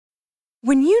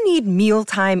When you need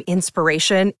mealtime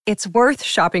inspiration, it's worth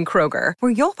shopping Kroger,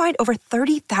 where you'll find over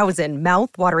 30,000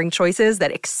 mouth-watering choices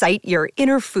that excite your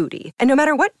inner foodie. And no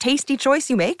matter what tasty choice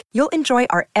you make, you'll enjoy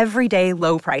our everyday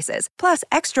low prices, plus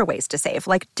extra ways to save,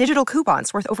 like digital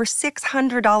coupons worth over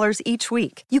 $600 each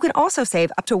week. You can also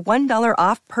save up to $1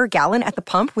 off per gallon at the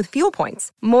pump with fuel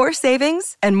points. More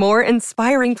savings and more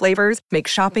inspiring flavors make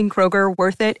shopping Kroger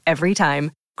worth it every time.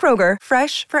 Kroger,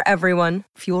 fresh for everyone.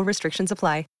 Fuel restrictions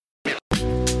apply.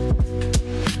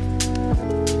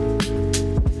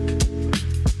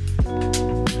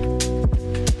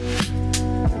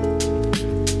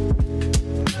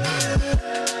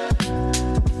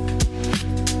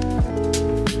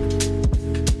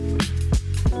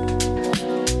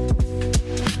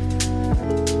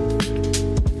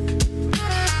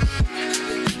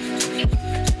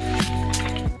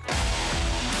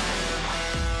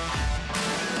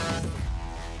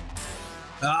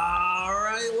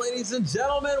 Ladies and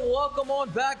gentlemen, welcome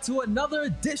on back to another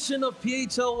edition of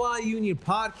PHLY Union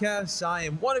Podcast. I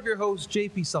am one of your hosts,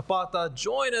 JP Zapata,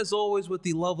 joined as always with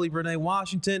the lovely Renee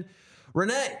Washington.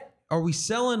 Renee, are we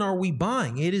selling? Are we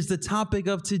buying? It is the topic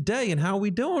of today. And how are we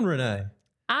doing, Renee?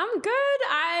 I'm good.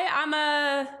 I'm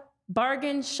a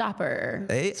bargain shopper.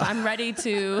 Hey. So I'm ready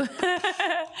to,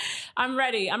 I'm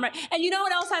ready. And you know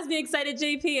what else has me excited,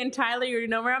 JP and Tyler? You already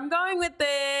know where I'm going with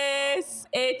this.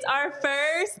 It's our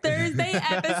first Thursday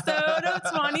episode of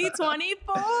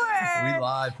 2024. We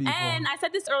live, people. And I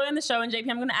said this earlier in the show, and JP,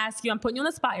 I'm going to ask you, I'm putting you on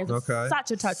the spot. It's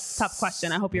such a tough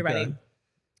question. I hope you're ready.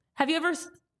 Have you ever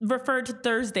referred to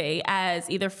Thursday as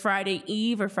either Friday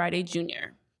Eve or Friday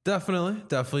Junior?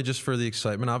 Definitely just for the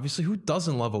excitement. Obviously, who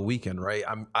doesn't love a weekend, right?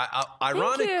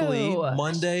 Ironically,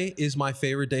 Monday is my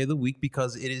favorite day of the week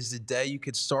because it is the day you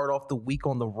could start off the week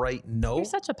on the right note. You're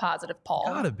such a positive Paul.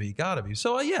 Gotta be.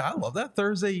 So yeah, I love that.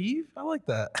 Thursday Eve. I like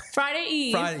that. Friday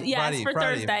Eve. Yes, for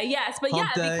Thursday. Yes, but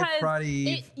Hump day, because Friday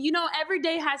Eve. Every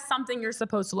day has something you're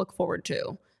supposed to look forward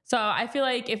to. So I feel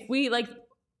like if we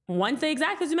Wednesday,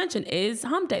 exactly as you mentioned, is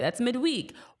hump day. That's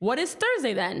midweek. What is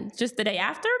Thursday then? Just the day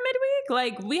after midweek?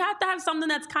 We have to have something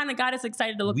that's kind of got us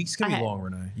excited to look Weeks can ahead. be long,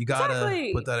 Renee. You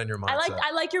gotta put that in your mindset.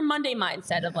 I like your Monday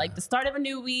mindset of the start of a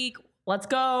new week. Let's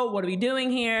go. What are we doing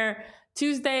here?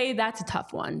 Tuesday, that's a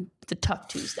tough one. It's a tough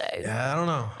Tuesday. Yeah, I don't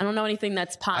know. I don't know anything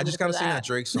that's positive. I just gotta sing that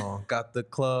Drake song. Got the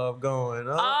club going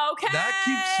up. Okay. That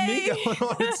keeps me going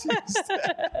on a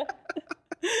Tuesday.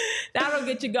 That'll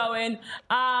get you going.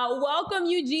 Welcome,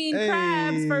 Eugene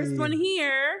Krabs. First one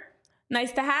here.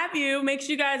 Nice to have you. Make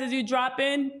sure you guys, as you drop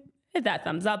in, hit that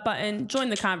thumbs up button. Join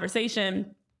the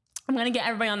conversation. I'm going to get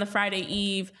everybody on the Friday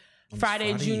Eve,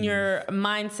 Friday Junior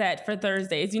mindset for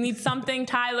Thursdays. You need something,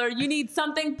 Tyler. You need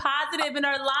something positive in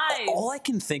our lives. All I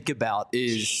can think about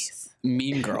is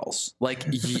Mean Girls.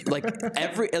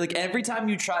 Every time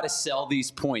you try to sell these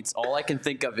points, all I can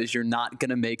think of is you're not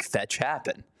gonna make fetch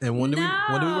happen. And when do we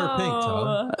wear pink,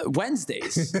 Tom?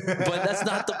 Wednesdays, but that's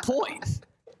not the point.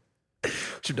 We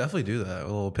should definitely do that. A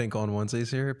little pink on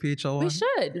Wednesdays here at PHLY. We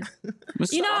should. I'm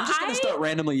just going to start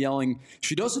randomly yelling,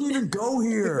 she doesn't even go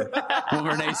here, when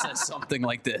Renee says something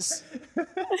like this.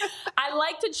 I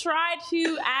like to try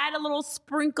to add a little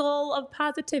sprinkle of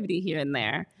positivity here and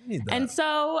there. And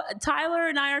so Tyler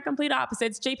and I are complete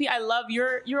opposites. JP, I love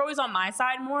you're always on my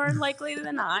side more likely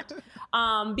than not.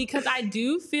 Because I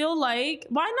do feel like,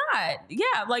 why not?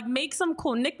 Yeah, make some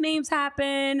cool nicknames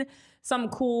happen. Some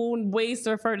cool ways to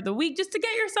refer to the week just to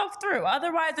get yourself through.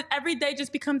 Otherwise, every day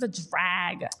just becomes a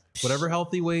drag. Whatever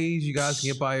healthy ways you guys can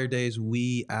get by your days,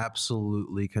 we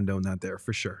absolutely condone that there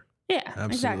for sure. Yeah,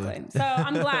 absolutely. Exactly. So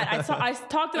I'm glad. I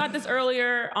talked about this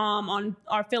earlier on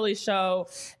our Philly show,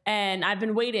 and I've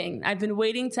been waiting.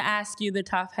 To ask you the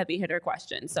tough, heavy hitter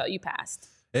question. So you passed.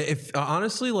 If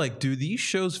honestly, do these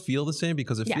shows feel the same?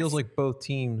 Because it feels like both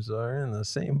teams are in the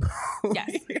same boat.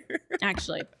 Yes,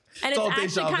 actually. And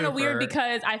it's actually kind of weird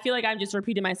because I feel like I'm just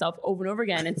repeating myself over and over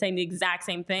again and saying the exact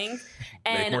same thing.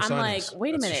 And I'm like,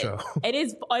 wait a minute. It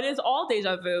is all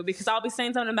deja vu because I'll be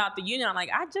saying something about the Union. I'm like,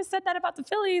 I just said that about the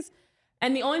Phillies.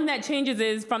 And the only thing that changes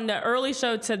is from the early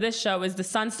show to this show is the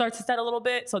sun starts to set a little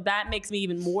bit. So that makes me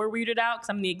even more weirded out because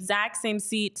I'm in the exact same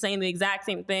seat saying the exact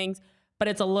same things, but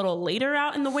it's a little later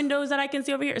out in the windows that I can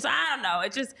see over here. So I don't know.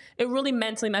 It really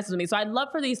mentally messes with me. So I'd love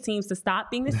for these teams to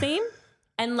stop being the same.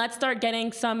 And let's start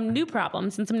getting some new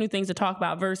problems and some new things to talk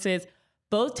about versus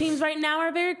both teams right now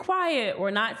are very quiet.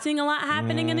 We're not seeing a lot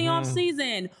happening in the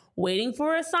offseason, waiting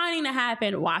for a signing to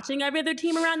happen, watching every other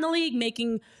team around the league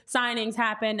making signings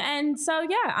happen. And so,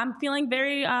 yeah, I'm feeling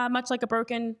very much like a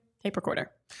broken tape recorder.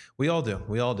 We all do.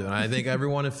 And I think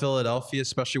everyone in Philadelphia,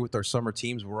 especially with our summer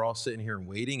teams, we're all sitting here and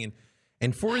waiting. And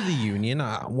And for the Union,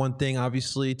 one thing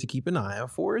obviously to keep an eye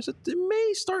out for is that it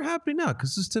may start happening now,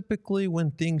 because this is typically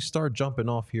when things start jumping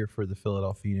off here for the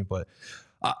Philadelphia Union. But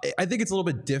I think it's a little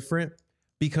bit different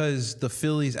because the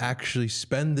Phillies actually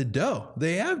spend the dough.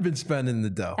 They have been spending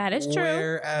the dough. That is true.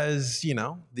 Whereas, you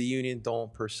know, the Union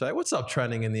don't per se. What's up,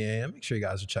 trending in the AM? Make sure you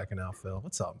guys are checking out, Phil.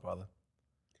 What's up, brother?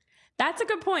 That's a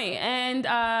good point. And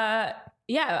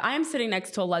yeah, I am sitting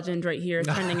next to a legend right here,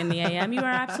 trending in the AM. You are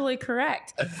absolutely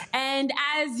correct. And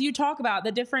as you talk about,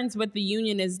 the difference with the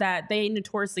Union is that they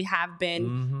notoriously have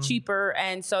been cheaper.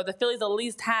 And so the Phillies at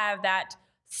least have that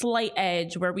slight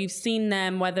edge where we've seen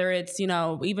them, whether it's, you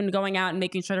know, even going out and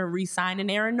making sure to re-sign an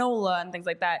Aaron Nola and things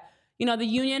like that. You know, the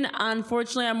Union,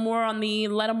 unfortunately, I'm more on the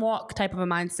let them walk type of a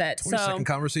mindset. 22nd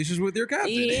conversations with your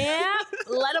captain. Yeah,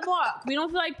 let them walk. We don't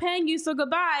feel like paying you, so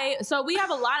goodbye. So we have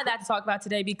a lot of that to talk about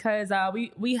today because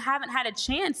we haven't had a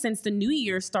chance since the new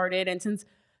year started and since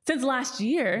last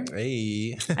year.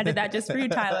 Hey. I did that just for you,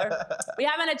 Tyler. We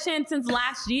haven't had a chance since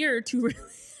last year to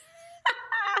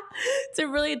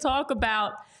really talk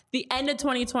about the end of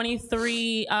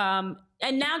 2023 and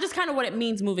now just kind of what it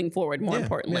means moving forward, more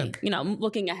importantly, you know,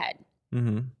 looking ahead.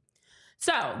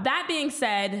 So that being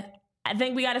said, I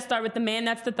think we got to start with the man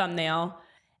that's the thumbnail.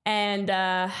 And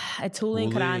it's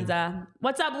Julian Carranza.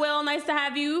 What's up, Will? Nice to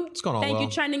have you. What's going on, Thank Will? you,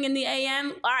 trending in the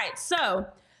AM. All right, so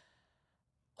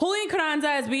Julian Carranza,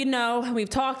 as we know, we've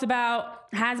talked about,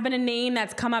 has been a name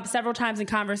that's come up several times in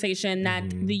conversation that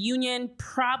the Union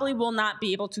probably will not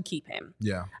be able to keep him.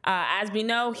 Yeah. As we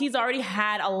know, he's already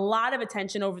had a lot of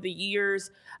attention over the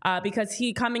years because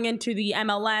he, coming into the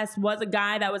MLS, was a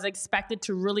guy that was expected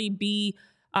to really be,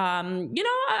 you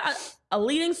know, a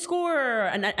leading scorer,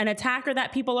 an attacker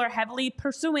that people are heavily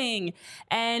pursuing.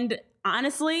 And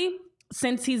honestly,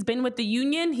 since he's been with the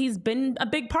Union, he's been a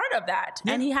big part of that.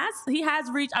 Yeah. And he has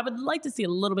reached, I would like to see a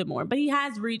little bit more, but he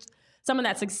has reached some of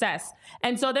that success.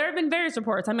 And so there have been various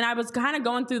reports. I mean, I was kind of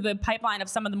going through the pipeline of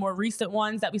some of the more recent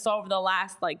ones that we saw over the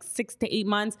last like 6 to 8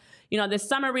 months. You know, this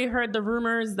summer we heard the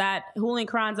rumors that Julian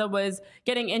Carranza was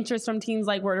getting interest from teams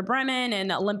like Werder Bremen and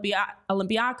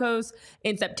Olympiacos.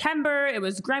 In September, it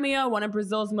was Grêmio, one of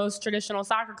Brazil's most traditional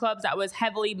soccer clubs, that was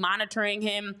heavily monitoring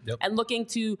him and looking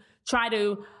to try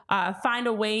to find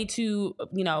a way to,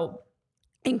 you know,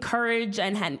 encourage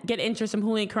and get interest from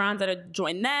Julian Carranza to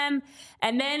join them.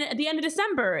 And then at the end of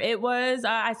December, it was,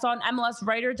 I saw an MLS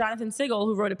writer, Jonathan Sigel,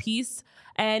 who wrote a piece,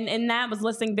 and in that was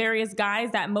listing various guys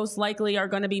that most likely are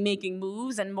going to be making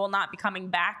moves and will not be coming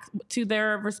back to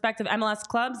their respective MLS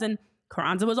clubs. And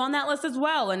Carranza was on that list as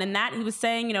well. And in that, he was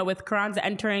saying, you know, with Carranza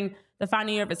entering the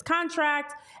final year of his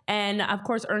contract, and of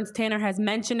course, Ernst Tanner has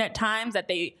mentioned at times that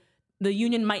the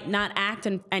Union might not act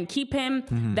and keep him,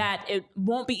 that it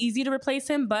won't be easy to replace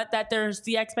him, but that there's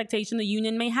the expectation the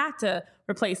Union may have to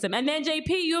replace him. And then, JP,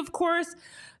 you, of course,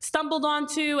 stumbled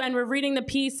onto, and we're reading the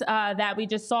piece that we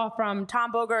just saw from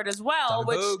Tom Bogert as well,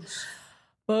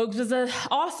 Bogues was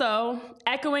also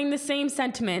echoing the same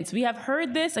sentiments. We have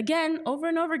heard this again over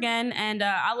and over again, and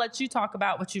I'll let you talk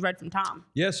about what you read from Tom.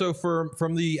 Yeah, so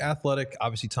from The Athletic,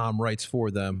 obviously Tom writes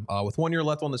for them. With 1 year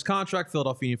left on this contract,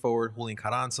 Philadelphia Union forward Julian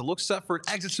Carranza looks set for an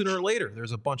exit sooner or later.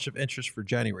 There's a bunch of interest for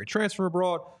January transfer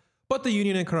abroad, but the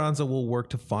Union and Carranza will work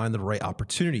to find the right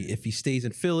opportunity. If he stays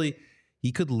in Philly,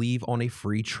 he could leave on a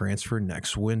free transfer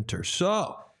next winter.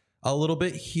 So a little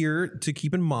bit here to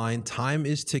keep in mind, time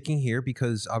is ticking here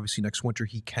because obviously next winter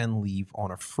he can leave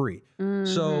on a free.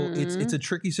 So it's a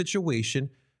tricky situation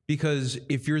because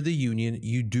if you're the Union,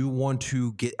 you do want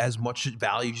to get as much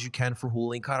value as you can for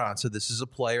Julian Carranza. This is a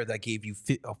player that gave you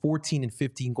 14 and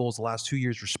 15 goals the last 2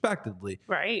 years respectively.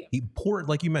 Right. Important,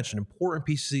 like you mentioned, important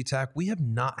piece of the attack. We have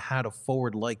not had a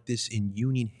forward like this in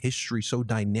Union history, so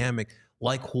dynamic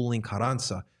like Julian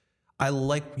Carranza. I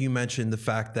like you mentioned the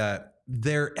fact that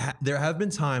there have been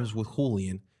times with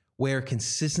Julian where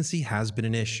consistency has been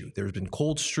an issue. There's been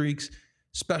cold streaks,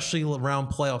 especially around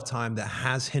playoff time, that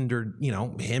has hindered, you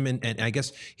know, him and I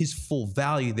guess his full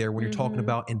value there when you're talking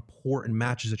about important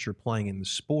matches that you're playing in the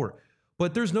sport.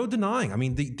 But there's no denying. I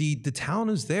mean, the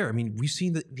talent is there. I mean, we've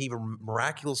seen the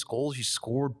miraculous goals. He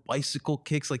scored bicycle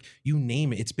kicks, like you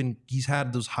name it. He's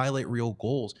had those highlight reel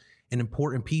goals, an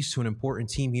important piece to an important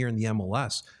team here in the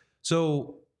MLS.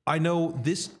 So I know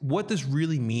what this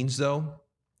really means, though,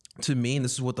 to me, and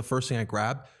this is what the first thing I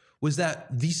grabbed, was that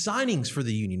these signings for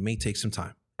the Union may take some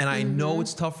time. And I know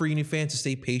it's tough for Union fans to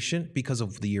stay patient because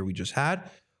of the year we just had,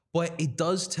 but it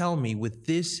does tell me with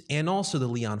this and also the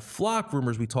Leon Flock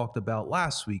rumors we talked about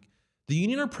last week, the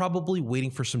Union are probably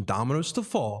waiting for some dominoes to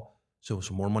fall so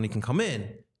some more money can come in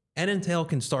Entail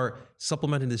can start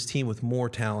supplementing this team with more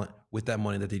talent with that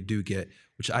money that they do get,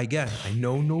 which I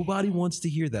know nobody wants to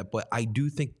hear that, but I do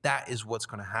think that is what's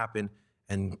going to happen.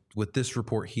 And with this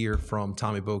report here from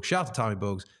Tommy Bogues, shout out to Tommy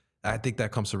Bogues, I think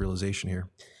that comes to realization here.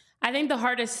 I think the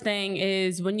hardest thing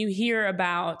is when you hear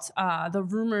about the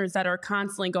rumors that are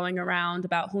constantly going around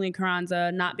about Julian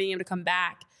Carranza not being able to come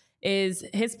back, is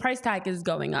his price tag is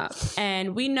going up.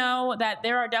 And we know that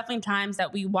there are definitely times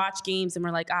that we watch games and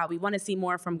we're like, we want to see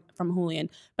more from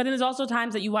Julian. But then there's also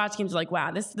times that you watch games like,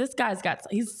 wow, this guy's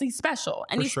he's special.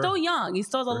 And he's still young. He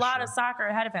still has a lot of soccer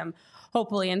ahead of him,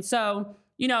 hopefully. And so,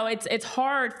 it's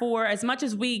hard for, as much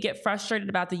as we get frustrated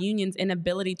about the Union's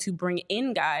inability to bring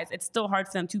in guys, it's still hard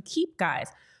for them to keep guys.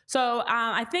 So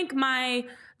I think my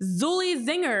Zuli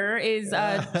zinger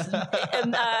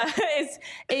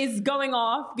is going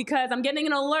off because I'm getting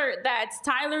an alert that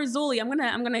Tyler Zuli.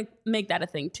 I'm gonna make that a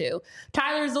thing too.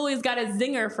 Tyler Zuli's got a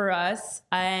zinger for us.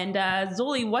 And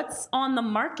Zuli, what's on the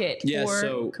market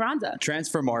for Carranza?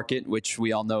 Transfer Market, which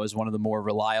we all know is one of the more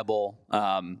reliable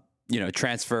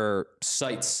transfer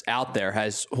sites out there,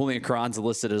 has Julian Carranza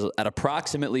listed at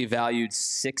approximately valued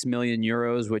 6 million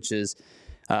euros, which is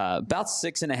about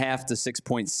 $6.5 to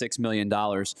 $6.6 million.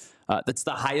 That's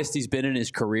the highest he's been in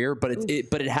his career, but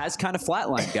it has kind of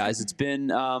flatlined, guys. It's been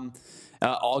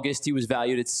August he was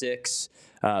valued at 6.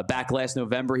 Back last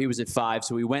November he was at 5,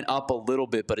 so he went up a little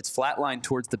bit, but it's flatlined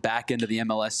towards the back end of the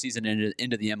MLS season and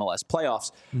into the MLS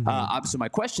playoffs. So my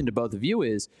question to both of you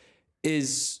is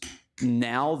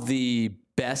now the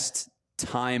best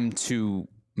time to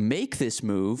make this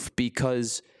move?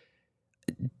 Because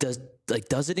does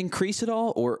it increase at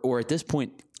all, or at this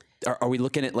point are we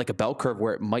looking at like a bell curve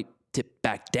where it might tip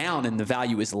back down and the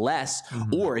value is less,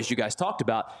 or as you guys talked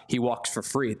about, he walks for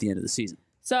free at the end of the season?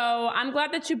 So I'm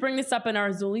glad that you bring this up in our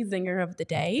Zuli zinger of the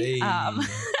day.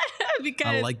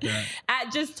 Because I like that.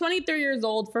 At just 23 years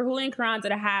old, for Julian Carranza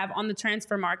to have on the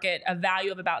transfer market a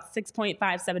value of about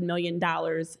 $6.57 million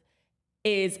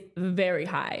is very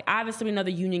high. Obviously, we know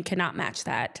the Union cannot match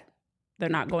that. They're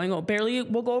not going,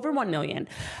 we'll go over 1 million.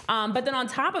 But then on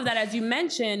top of that, as you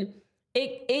mentioned,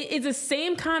 it is the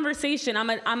same conversation.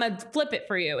 I'm a flip it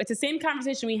for you. It's the same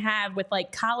conversation we have with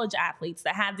like college athletes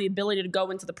that have the ability to go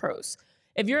into the pros.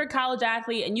 If you're a college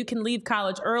athlete and you can leave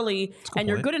college early and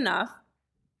you're good enough,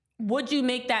 would you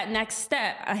make that next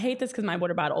step? I hate this because my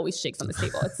water bottle always shakes on the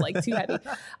table. It's like too heavy. And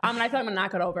I feel like I'm gonna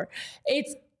knock it over.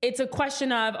 It's a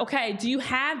question of, okay, do you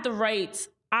have the right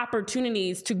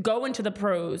opportunities to go into the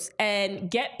pros and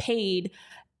get paid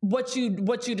what you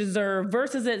deserve,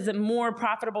 versus is it more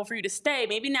profitable for you to stay?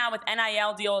 Maybe now with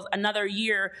NIL deals, another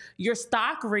year, your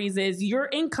stock raises, your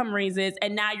income raises,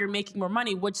 and now you're making more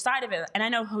money. Which side of it? And I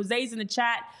know Jose's in the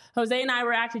chat. Jose and I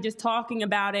were actually just talking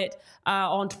about it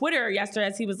on Twitter yesterday,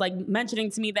 as he was like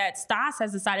mentioning to me that Stas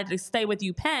has decided to stay with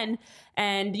UPenn.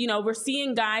 And, we're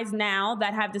seeing guys now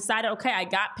that have decided, okay, I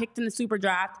got picked in the super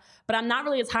draft, but I'm not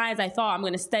really as high as I thought. I'm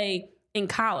going to stay in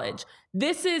college.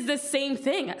 This is the same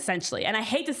thing, essentially. And I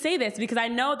hate to say this because I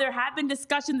know there have been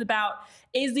discussions about,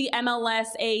 is the MLS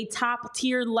a top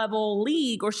tier level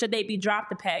league or should they be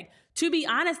dropped a peg? To be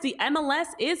honest, the MLS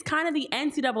is kind of the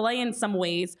NCAA in some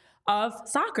ways of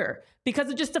soccer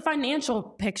because of just the financial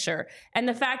picture and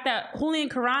the fact that Julian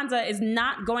Carranza is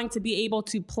not going to be able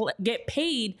to get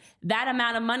paid that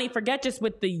amount of money, forget just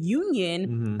with the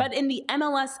Union, but in the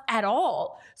MLS at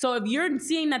all. So if you're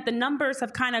seeing that the numbers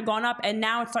have kind of gone up and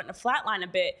now it's starting to flatline a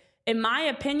bit, in my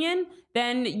opinion,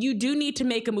 then you do need to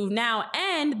make a move now.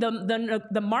 And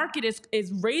the market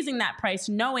is raising that price,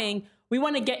 knowing we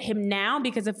want to get him now,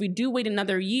 because if we do wait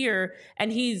another year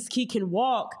and he can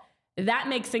walk, that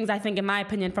makes things, I think, in my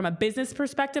opinion, from a business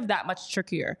perspective, that much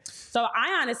trickier. So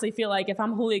I honestly feel like if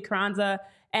I'm Julian Carranza,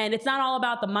 and it's not all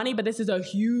about the money, but this is a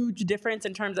huge difference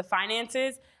in terms of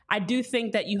finances, I do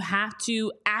think that you have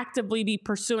to actively be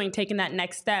pursuing taking that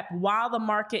next step while the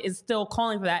market is still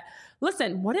calling for that.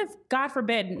 Listen, what if, God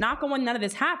forbid, knock on wood, none of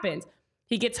this happens?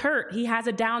 He gets hurt. He has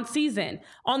a down season.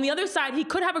 On the other side, he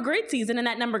could have a great season and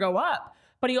that number go up.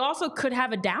 But he also could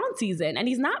have a down season and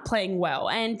he's not playing well.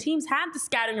 And teams have the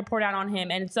scouting report out on him.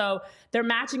 And so they're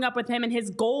matching up with him and his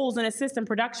goals and assist and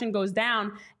production goes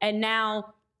down. And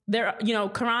now they're,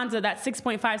 Carranza, that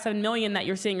 6.57 million that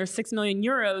you're seeing, or 6 million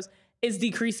euros, is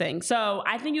decreasing. So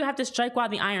I think you have to strike while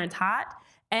the iron's hot.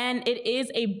 And it is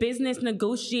a business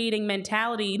negotiating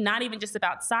mentality, not even just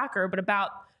about soccer, but about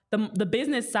the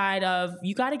business side of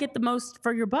you got to get the most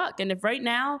for your buck. And if right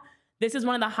now this is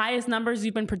one of the highest numbers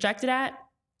you've been projected at,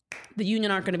 the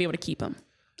Union aren't going to be able to keep him,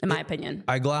 in my opinion.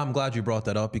 I'm glad you brought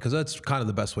that up because that's kind of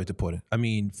the best way to put it. I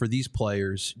mean, for these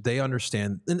players, they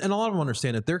understand, and a lot of them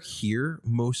understand that they're here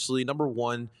mostly, number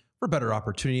one, for a better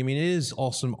opportunity. I mean, it is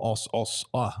awesome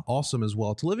as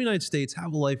well to live in the United States,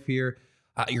 have a life here.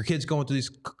 Your kids going through these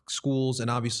schools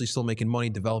and obviously still making money,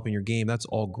 developing your game. That's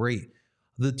all great.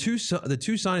 The two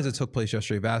signings that took place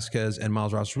yesterday, Vasquez and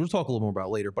Miles Ross, we'll talk a little more about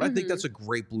later, but I think that's a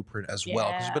great blueprint as well.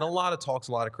 Because there's been a lot of talks,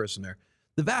 a lot of Chris in there.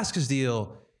 The Vasquez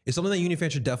deal is something that Union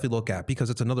fans should definitely look at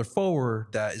because it's another forward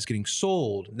that is getting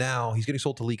sold. Now he's getting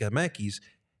sold to Liga MX,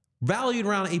 valued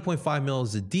around $8.5 million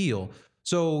is the deal.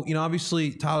 So,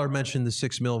 obviously Tyler mentioned the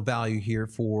 $6 million value here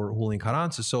for Julian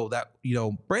Carranza. So that,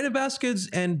 Brandon Vasquez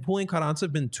and Julian Carranza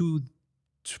have been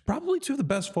probably two of the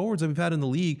best forwards that we've had in the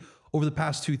league over the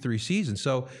past 2-3 seasons.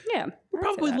 So we're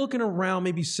probably looking around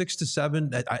maybe 6 to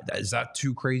 7. Is that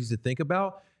too crazy to think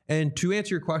about? And to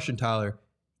answer your question, Tyler,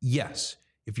 yes,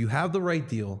 if you have the right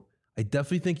deal, I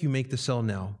definitely think you make the sell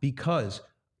now because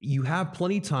you have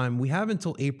plenty of time. We have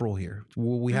until April here.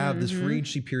 We have this free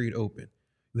agency period open.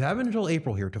 You have until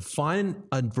April here to find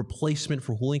a replacement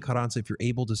for Julian Carranza if you're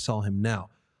able to sell him now.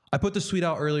 I put this tweet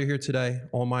out earlier here today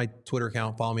on my Twitter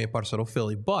account. Follow me at Parcero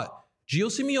Philly. But Gio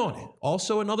Simeone,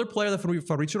 also another player that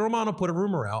Fabrizio Romano put a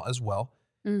rumor out as well.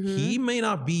 He may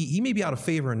be out of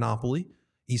favor in Napoli.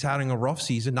 He's having a rough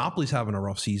season. Napoli's having a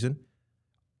rough season.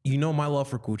 You know my love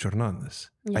for Cucho Hernandez.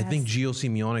 Yes. I think Gio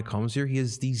Simeone comes here. He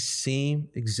has the same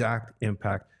exact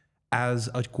impact as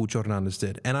a Cucho Hernandez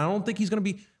did. And I don't think he's going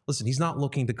to be... Listen, he's not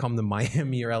looking to come to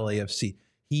Miami or LAFC.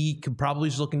 He could probably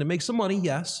just looking to make some money,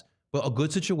 yes, but a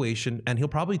good situation, and he'll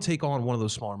probably take on one of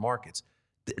those smaller markets.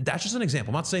 That's just an example.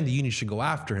 I'm not saying the Union should go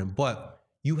after him, but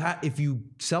if you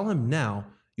sell him now,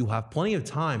 you'll have plenty of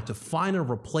time to find a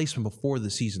replacement before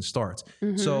the season starts.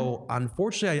 So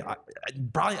unfortunately,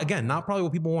 not probably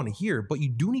what people want to hear, but you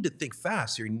do need to think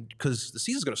fast here because the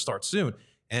season's going to start soon.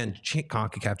 And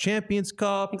CONCACAF Champions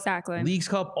Cup, Leagues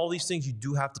Cup, all these things you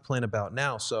do have to plan about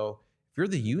now. So if you're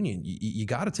the Union, you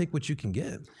got to take what you can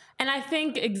get. And I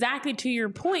think exactly to your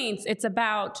points, it's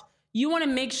about you want to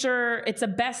make sure it's the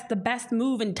best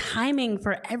move and timing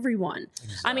for everyone.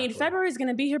 Exactly. I mean, February is going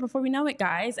to be here before we know it,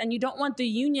 guys. And you don't want the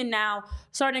Union now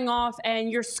starting off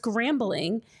and you're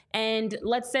scrambling. And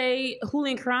let's say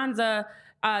Julian Carranza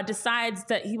decides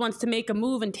that he wants to make a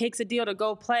move and takes a deal to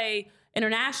go play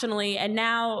internationally, and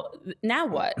now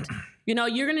what?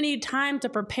 You're going to need time to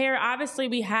prepare. Obviously,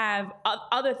 we have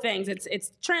other things.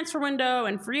 It's transfer window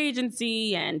and free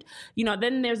agency, and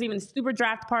then there's even the super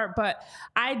draft part. But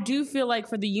I do feel like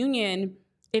for the Union,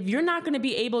 if you're not going to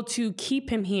be able to keep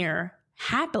him here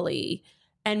happily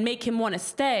and make him want to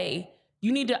stay,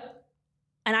 you need to.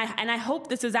 And I hope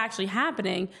this is actually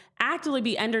happening. Actively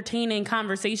be entertaining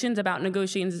conversations about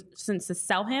negotiations to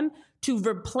sell him, to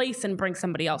replace and bring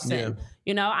somebody else in.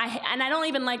 I don't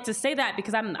even like to say that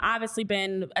because I'm obviously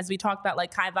been, as we talked about,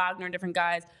 like Kai Wagner and different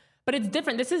guys, but it's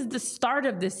different. This is the start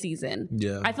of this season.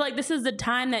 I feel like this is the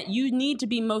time that you need to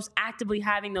be most actively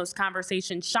having those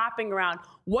conversations, shopping around.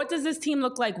 What does this team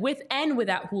look like with and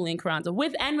without Julian Carranza,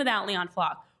 with and without Leon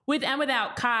Flock, with and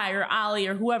without Kai or Ali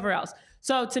or whoever else?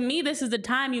 So to me, this is the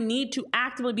time you need to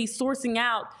actively be sourcing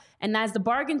out. And as the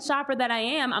bargain shopper that I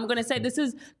am, I'm going to say this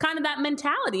is kind of that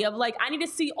mentality of like, I need to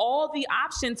see all the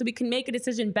options so we can make a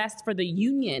decision best for the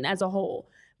Union as a whole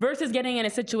versus getting in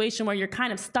a situation where you're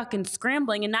kind of stuck and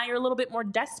scrambling and now you're a little bit more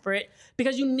desperate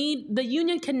because the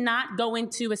Union cannot go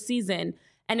into a season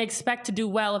and expect to do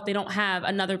well if they don't have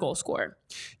another goal scorer.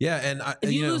 Yeah. And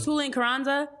if you lose Julian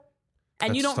Carranza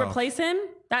and you don't replace him,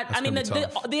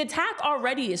 the attack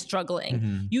already is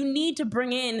struggling. You need to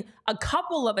bring in a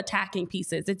couple of attacking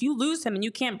pieces. If you lose him and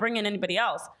you can't bring in anybody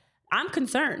else, I'm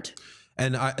concerned.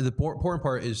 And the important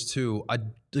part is too,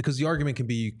 because the argument can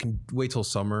be you can wait till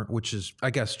summer, which is, I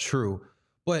guess, true.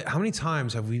 But how many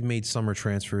times have we made summer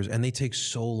transfers and they take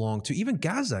so long to? Even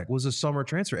Gazak was a summer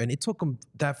transfer, and it took him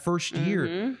that first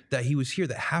year that he was here,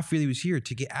 that half year he was here,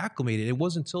 to get acclimated. It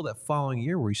wasn't until that following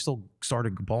year where he still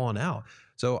started balling out.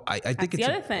 So I think it's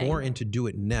important to do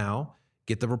it now,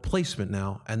 get the replacement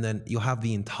now, and then you'll have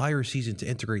the entire season to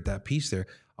integrate that piece there.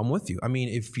 I'm with you. I mean,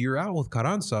 if you're out with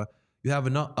Carranza, you have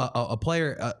a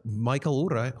player, Michael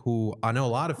Ure, who I know a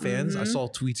lot of fans. I saw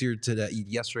tweets here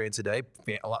yesterday and today.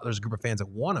 There's a group of fans that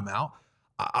want him out.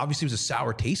 Obviously, it was a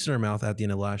sour taste in their mouth at the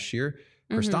end of last year.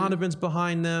 Chris Donovan's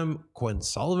behind them. Quinn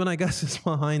Sullivan, I guess, is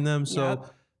behind them. So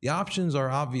the options are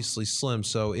obviously slim.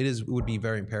 So it would be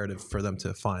very imperative for them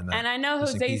to find that. And I know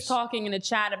Jose's talking in the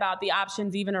chat about the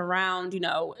options even around,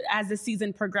 as the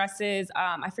season progresses.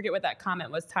 I forget what that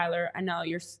comment was, Tyler. I know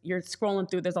you're scrolling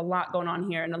through. There's a lot going on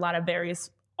here and a lot of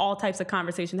various all types of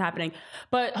conversations happening.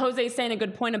 But Jose's saying a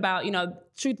good point about,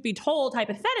 truth be told,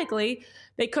 hypothetically,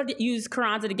 they could use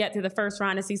Carranza to get through the first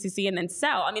round of CCC and then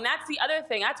sell. I mean, that's the other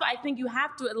thing. That's why I think you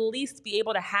have to at least be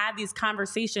able to have these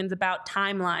conversations about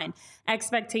timeline,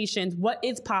 expectations, what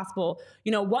is possible,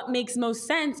 what makes most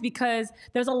sense, because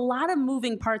there's a lot of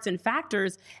moving parts and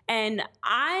factors. And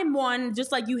I'm one,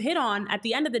 just like you hit on, at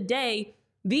the end of the day,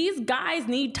 these guys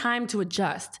need time to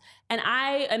adjust. And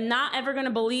I am not ever going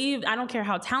to believe, I don't care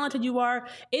how talented you are,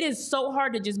 it is so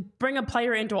hard to just bring a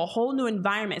player into a whole new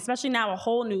environment, especially now a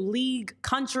whole new league,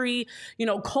 country,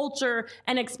 culture,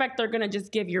 and expect they're going to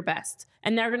just give your best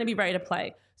and they're going to be ready to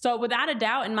play. So without a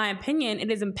doubt, in my opinion, it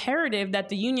is imperative that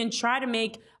the Union try to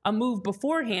make a move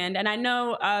beforehand. And I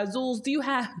know, Zulz, do you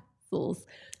have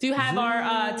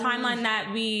our timeline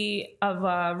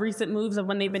of recent moves of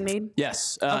when they've been made?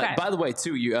 Yes. Okay. By the way,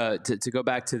 too, you to go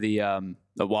back to the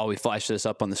while we flash this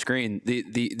up on the screen,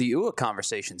 the UA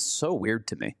conversation's so weird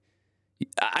to me.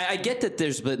 I get that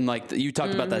there's been, like, you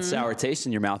talked about that sour taste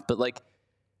in your mouth, but like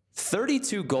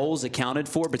 32 goals accounted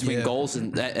for between goals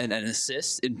and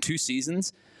assists in 2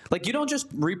 seasons. Like, you don't just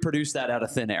reproduce that out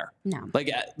of thin air. No.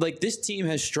 Like this team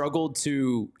has struggled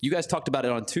to, you guys talked about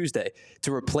it on Tuesday,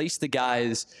 to replace the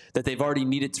guys that they've already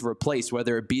needed to replace,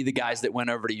 whether it be the guys that went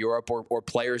over to Europe or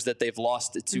players that they've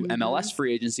lost to MLS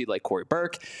free agency, like Corey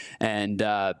Burke and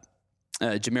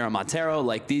Jamiro Montero.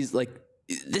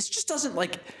 This just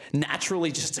doesn't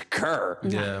naturally just occur.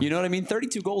 Yeah. You know what I mean?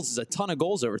 32 goals is a ton of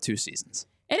goals over 2 seasons.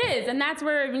 It is. And that's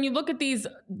where, when you look at these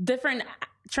different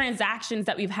transactions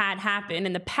that we've had happen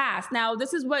in the past. Now,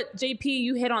 this is what, JP,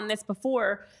 you hit on this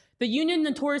before. The Union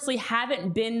notoriously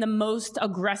haven't been the most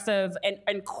aggressive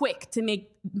and quick to make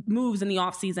moves in the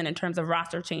offseason in terms of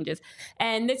roster changes.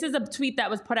 And this is a tweet that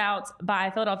was put out by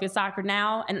Philadelphia Soccer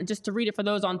Now. And just to read it for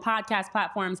those on podcast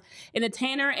platforms, in the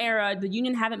Tanner era, the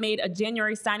Union haven't made a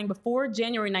January signing before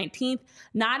January 19th,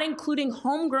 not including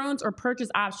homegrowns or purchase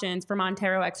options for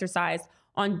Montero exercised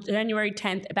on January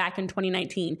 10th back in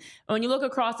 2019. And when you look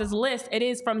across this list, it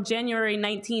is from January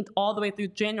 19th all the way through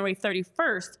January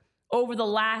 31st over the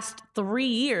last 3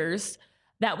 years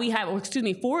that we have,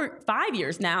 5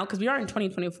 years now, because we are in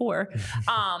 2024.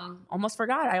 Almost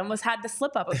forgot. I almost had the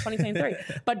slip up of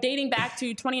 2023. But dating back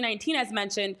to 2019, as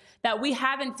mentioned, that we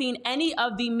haven't seen any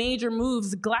of the major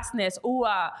moves, Glesnes,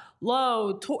 Ua,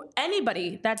 Lowe,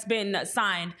 anybody that's been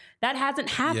signed. That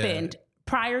hasn't happened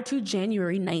prior to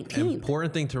January 19th.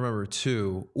 Important thing to remember,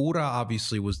 too, Ura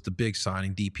obviously was the big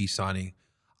signing, DP signing.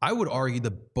 I would argue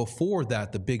that before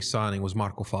that, the big signing was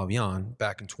Marco Fabian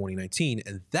back in 2019,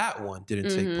 and that one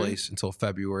didn't take place until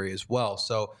February as well.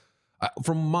 So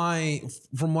from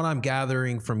what I'm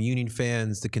gathering from Union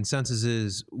fans, the consensus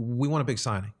is we want a big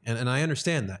signing, and I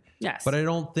understand that. Yes. But I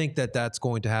don't think that that's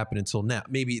going to happen until now.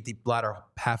 Maybe the latter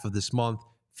half of this month,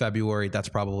 February, that's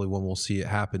probably when we'll see it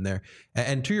happen there.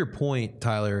 And to your point,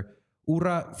 Tyler,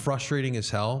 Ura, frustrating as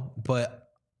hell, but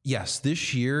yes,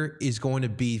 this year is going to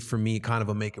be, for me, kind of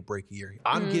a make or break year.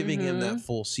 I'm giving him that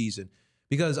full season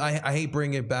because I hate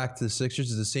bringing it back to the Sixers.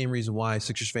 It's the same reason why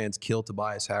Sixers fans killed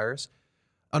Tobias Harris.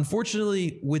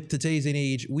 Unfortunately, with today's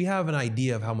age, we have an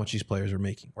idea of how much these players are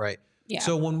making, right? Yeah.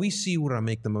 So when we see Ura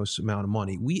make the most amount of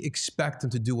money, we expect him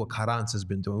to do what Carranza's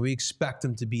been doing. We expect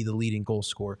him to be the leading goal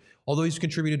scorer. Although he's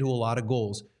contributed to a lot of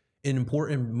goals in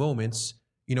important moments,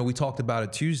 we talked about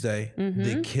it Tuesday,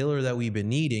 the killer that we've been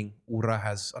needing, Ura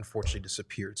has unfortunately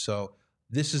disappeared. So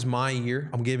this is my year.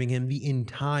 I'm giving him the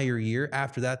entire year.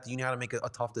 After that, the Union had to make a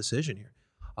tough decision here.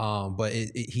 But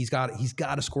he's got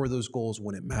to score those goals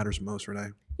when it matters most, Renee.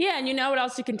 Yeah, and you know what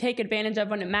else you can take advantage of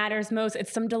when it matters most?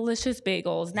 It's some delicious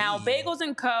bagels. Now, Bagels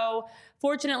 & Co.,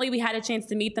 fortunately, we had a chance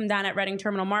to meet them down at Reading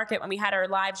Terminal Market when we had our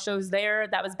live shows there.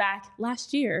 That was back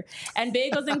last year. And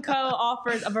Bagels & Co.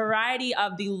 offers a variety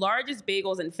of the largest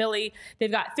bagels in Philly. They've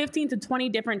got 15 to 20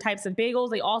 different types of bagels.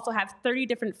 They also have 30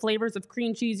 different flavors of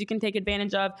cream cheese you can take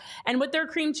advantage of. And with their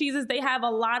cream cheeses, they have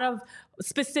a lot of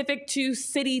specific to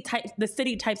the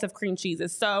city types of cream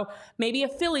cheeses. So maybe a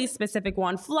Philly specific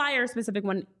one, Flyer specific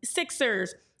one,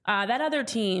 Sixers, that other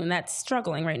team that's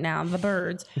struggling right now, the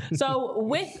Birds. So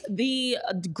with the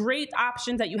great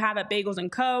options that you have at Bagels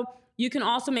 & Co., you can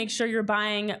also make sure you're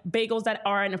buying bagels that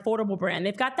are an affordable brand.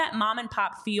 They've got that mom and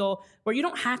pop feel where you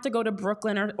don't have to go to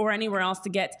Brooklyn or anywhere else to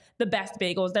get the best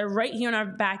bagels. They're right here in our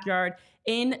backyard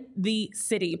in the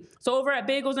city. So over at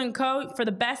Bagels & Co., for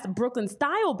the best Brooklyn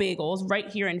style bagels right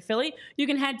here in Philly, you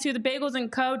can head to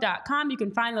thebagelsandco.com. You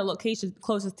can find the location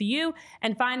closest to you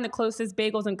and find the closest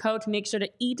Bagels & Co. to make sure to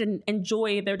eat and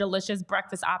enjoy their delicious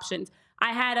breakfast options.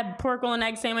 I had a pork roll and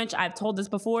egg sandwich. I've told this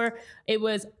before. It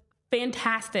was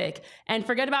fantastic. And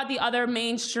forget about the other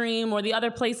mainstream or the other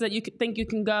places that you think you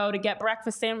can go to get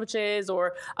breakfast sandwiches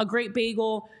or a great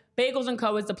bagel. Bagels &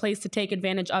 Co. is the place to take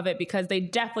advantage of it because they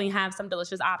definitely have some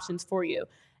delicious options for you.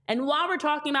 And while we're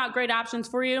talking about great options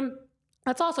for you,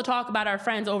 let's also talk about our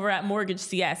friends over at Mortgage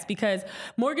CS, because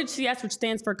Mortgage CS, which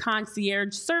stands for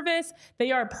Concierge Service,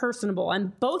 they are personable.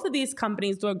 And both of these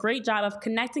companies do a great job of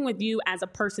connecting with you as a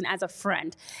person, as a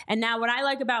friend. And now what I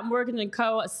like about Mortgage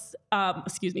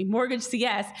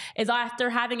CS is after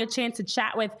having a chance to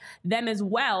chat with them as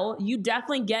well, you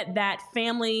definitely get that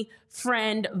family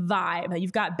friend vibe.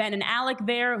 You've got Ben and Alec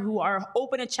there who are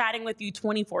open to chatting with you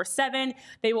 24/7.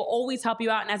 They will always help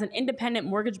you out. And as an independent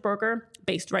mortgage broker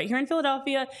based right here in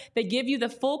Philadelphia, they give you the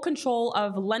full control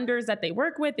of lenders that they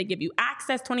work with. They give you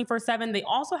access 24/7. They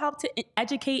also help to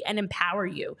educate and empower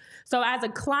you. So as a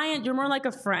client, you're more like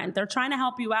a friend. They're trying to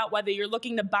help you out, whether you're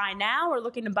looking to buy now or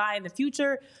looking to buy in the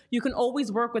future. You can always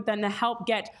work with them to help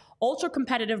get ultra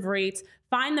competitive rates,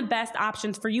 find the best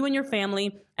options for you and your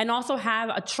family, and also have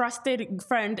a trusted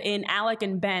friend in Alec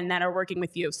and Ben that are working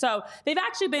with you. So they've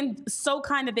actually been so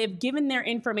kind that they've given their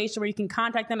information where you can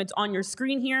contact them. It's on your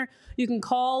screen here. You can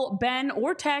call Ben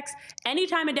or text any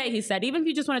time of day, he said, even if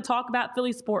you just want to talk about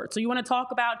Philly sports or you want to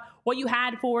talk about what you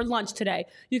had for lunch today.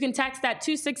 You can text at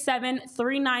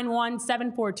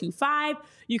 267-391-7425.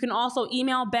 You can also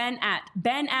email Ben at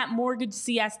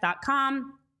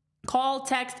mortgagecs.com. Call,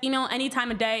 text, email any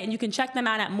time of day, and you can check them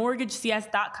out at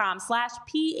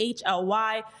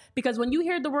mortgagecs.com/PHLY, because when you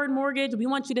hear the word mortgage, we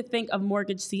want you to think of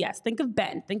Mortgage CS. Think of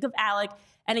Ben, think of Alec,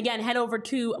 and again, head over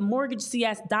to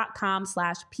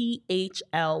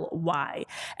mortgagecs.com/PHLY.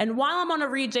 And while I'm on a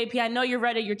read, JP, I know you're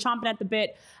ready, you're chomping at the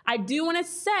bit. I do want to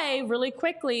say really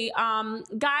quickly,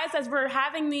 guys, as we're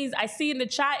having these, I see in the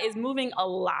chat is moving a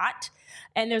lot.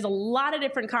 And there's a lot of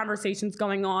different conversations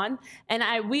going on.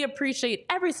 And we appreciate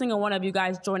every single one of you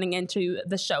guys joining into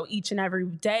the show each and every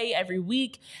day, every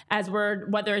week,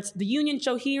 whether it's the Union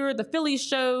show here, the Phillies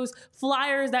shows,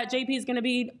 Flyers that JP is going to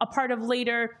be a part of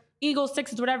later, Eagles,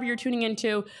 Sixers, whatever you're tuning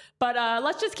into. But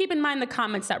let's just keep in mind the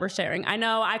comments that we're sharing. I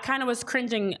know I kind of was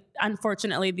cringing,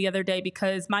 unfortunately, the other day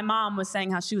because my mom was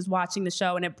saying how she was watching the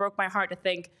show, and it broke my heart to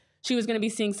think she was going to be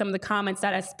seeing some of the comments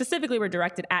that specifically were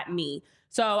directed at me.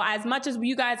 So as much as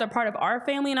you guys are part of our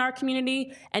family and our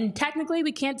community, and technically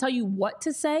we can't tell you what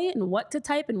to say and what to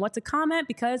type and what to comment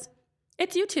because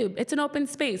it's YouTube. It's an open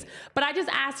space. But I just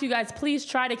ask you guys, please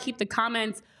try to keep the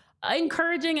comments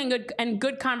encouraging and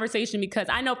good conversation, because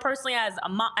I know personally as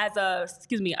a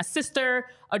sister,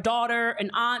 a daughter, an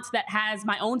aunt that has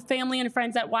my own family and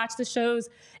friends that watch the shows,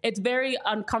 it's very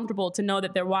uncomfortable to know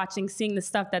that they're watching, seeing the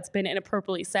stuff that's been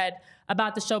inappropriately said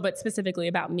about the show, but specifically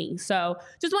about me. So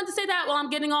just wanted to say that while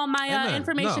I'm getting all my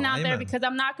information out there, because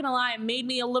I'm not going to lie, it made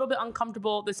me a little bit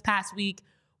uncomfortable this past week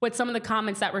with some of the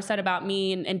comments that were said about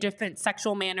me and different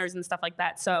sexual manners and stuff like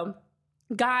that. So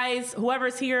guys,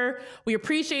 whoever's here, we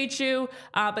appreciate you,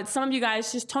 but some of you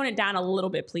guys just tone it down a little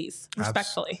bit, please,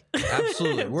 respectfully.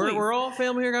 Absolutely. We're all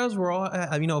family here, guys. We're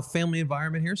all family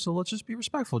environment here, so let's just be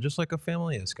respectful, just like a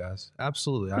family is, guys.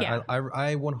 Absolutely. Yeah.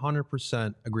 I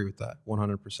 100% agree with that.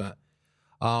 100%.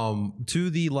 To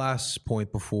the last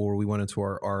point before we went into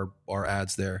our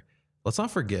ads there, let's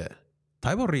not forget,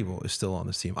 Taibo Ribo is still on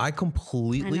this team. I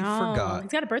completely forgot.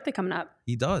 He's got a birthday coming up.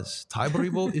 He does. Taibo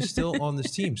Ribo is still on this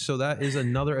team. So that is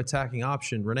another attacking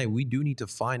option. Renee, we do need to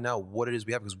find out what it is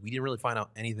we have, because we didn't really find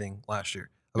out anything last year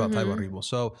about Taibo Ribo.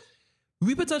 So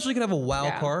we potentially could have a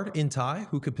wild card in Ty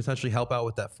who could potentially help out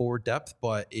with that forward depth,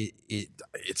 but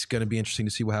it's going to be interesting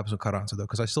to see what happens with Carranza, though,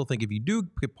 because I still think if you do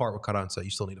part with Carranza,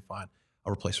 you still need to find a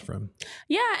replacement for him.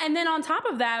 Yeah, and then on top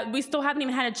of that, we still haven't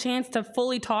even had a chance to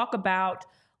fully talk about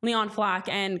Leon Flack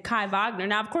and Kai Wagner.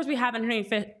 Now, of course, we haven't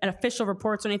heard any official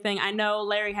reports or anything. I know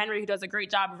Larry Henry, who does a great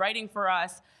job writing for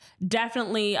us,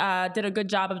 definitely did a good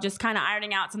job of just kind of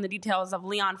ironing out some of the details of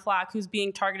Leon Flack, who's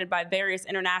being targeted by various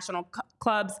international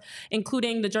clubs,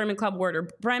 including the German club Werder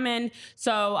Bremen.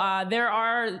 So there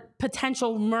are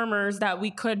potential murmurs that we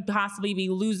could possibly be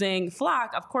losing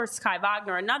Flack. Of course, Kai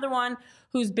Wagner, another one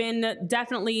who's been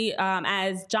definitely,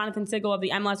 as Jonathan Sigel of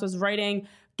the MLS was writing,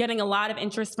 getting a lot of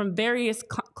interest from various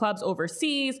clubs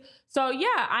overseas. So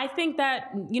yeah, I think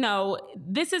that,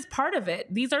 this is part of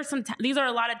it. These are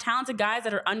a lot of talented guys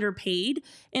that are underpaid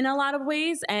in a lot of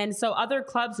ways. And so other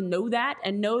clubs know that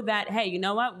and know that, hey, you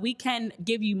know what? We can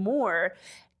give you more.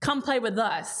 Come play with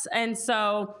us. And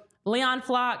so Leon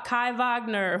Flack, Kai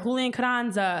Wagner, Julian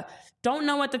Carranza, don't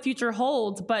know what the future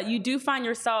holds, but you do find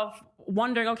yourself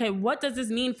wondering, okay, what does this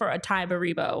mean for a Ty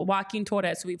Baribo, Joaquin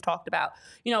Torres, who we've talked about?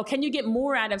 Can you get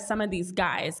more out of some of these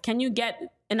guys? Can you get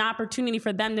an opportunity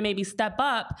for them to maybe step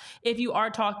up if you are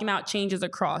talking about changes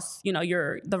across,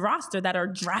 the roster that are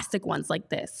drastic ones like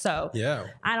this? So yeah,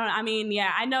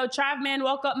 I know Trav man,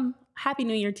 welcome. Happy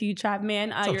New Year to you, Trav man.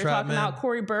 You're Trav, talking man? About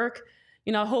Corey Burke,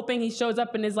 hoping he shows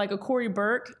up and is like a Corey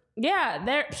Burke.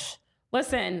 Yeah,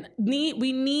 listen, we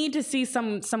need to see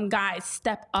some guys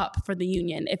step up for the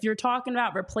Union. If you're talking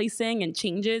about replacing and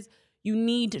changes, we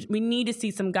need to see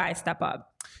some guys step up.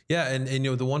 Yeah, and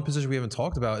the one position we haven't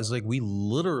talked about is like we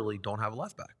literally don't have a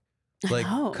left back. Like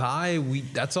Kai,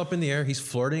 that's up in the air. He's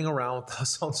flirting around with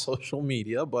us on social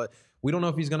media, but we don't know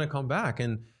if he's going to come back.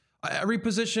 And every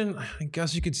position, I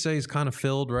guess you could say, is kind of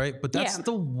filled, right? But that's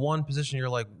the one position you're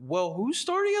like, well, who's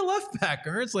starting a left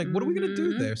backer? It's like, what are we going to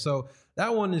do there? So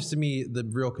that one is, to me, the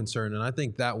real concern. And I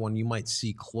think that one you might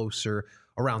see closer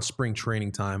around spring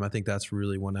training time. I think that's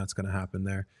really when that's going to happen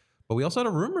there. But we also had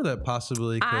a rumor that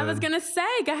possibly I was going to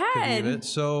say, go ahead.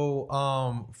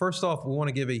 So first off, we want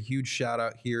to give a huge shout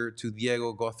out here to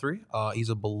Diego Guthrie. He's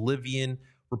a Bolivian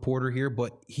reporter here,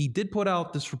 but he did put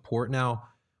out this report. Now,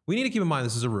 we need to keep in mind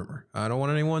this is a rumor. I don't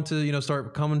want anyone to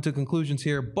start coming to conclusions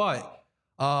here, but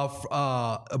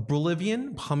a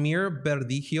Bolivian, Jamir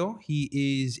Berdigio, he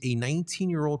is a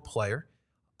 19-year-old player.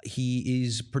 He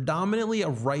is predominantly a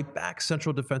right back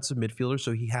central defensive midfielder,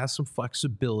 so he has some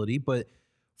flexibility, but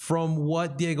from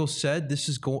what Diego said, this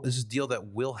is a deal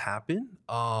that will happen.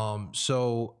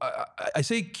 So I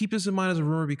say keep this in mind as a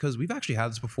rumor because we've actually had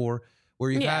this before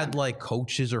where you've had like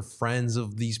coaches or friends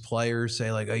of these players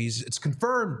say like, it's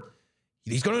confirmed.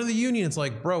 He's going to the Union. It's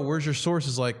like, bro, where's your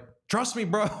sources? Like, trust me,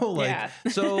 bro.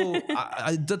 So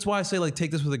that's why I say like, take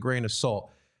this with a grain of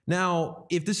salt. Now,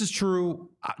 if this is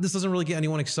true, this doesn't really get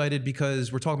anyone excited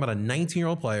because we're talking about a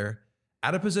 19-year-old player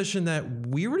at a position that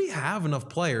we already have enough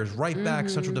players, right back,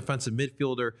 central defensive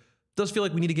midfielder. Does feel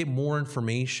like we need to get more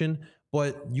information,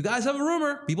 but you guys have a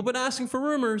rumor. People have been asking for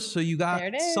rumors, so you got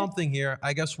something here.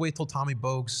 I guess wait till Tommy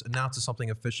Bogues announces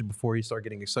something official before you start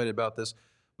getting excited about this.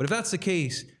 But if that's the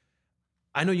case,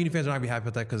 I know Union fans are not going to be happy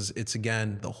about that because it's,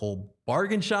 again, the whole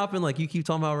bargain shopping like you keep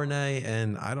talking about, Renee,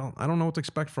 and I don't know what to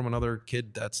expect from another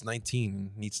kid that's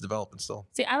 19, needs development still.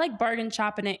 See, I like bargain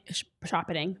shopping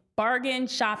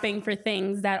for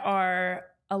things that are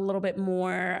a little bit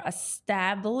more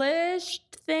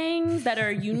established, things that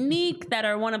are unique, that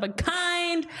are one of a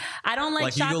kind. I don't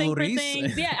like shopping for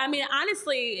things. Yeah, I mean,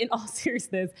 honestly, in all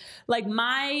seriousness, like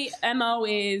my MO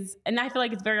is, and I feel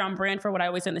like it's very on brand for what I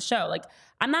always say in the show, like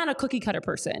I'm not a cookie cutter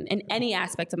person in any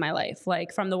aspect of my life.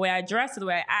 Like from the way I dress to the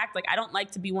way I act, like I don't like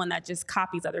to be one that just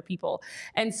copies other people.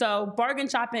 And so bargain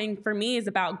shopping for me is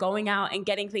about going out and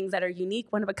getting things that are unique,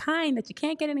 one of a kind, that you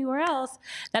can't get anywhere else,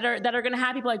 that are going to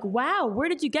have people like, wow, where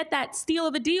did you get that steal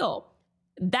of a deal?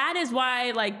 That is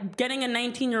why, like, getting a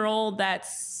 19-year-old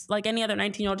that's like any other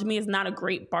 19-year-old to me is not a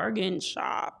great bargain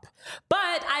shop.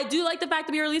 But I do like the fact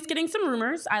that we are at least getting some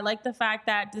rumors. I like the fact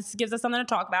that this gives us something to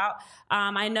talk about.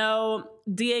 I know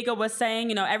Diego was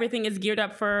saying, everything is geared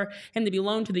up for him to be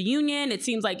loaned to the Union. It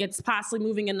seems like it's possibly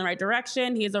moving in the right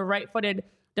direction. He is a right-footed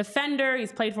defender.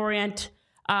 He's played for Orient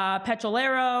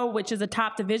Petrolero, which is a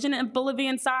top division in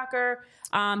Bolivian soccer.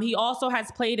 He also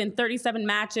has played in 37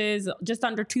 matches, just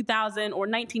under 2,000 or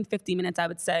 1950 minutes, I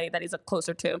would say, that he's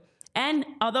closer to. And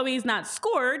although he's not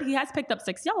scored, he has picked up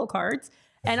 6 yellow cards.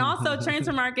 And also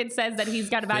Transfer Market says that he's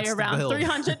got a value around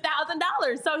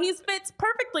 $300,000. So he fits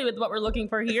perfectly with what we're looking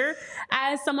for here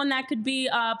as someone that could be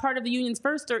part of the Union's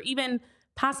first or even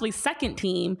possibly second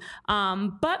team,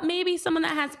 but maybe someone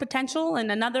that has potential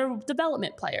and another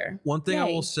development player. One thing I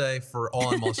will say for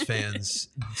all MLS fans,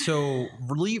 so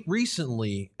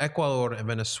recently, Ecuador and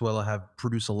Venezuela have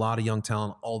produced a lot of young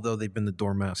talent, although they've been the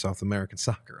doormat of South American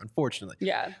soccer, unfortunately.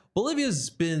 Yeah. Bolivia's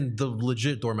been the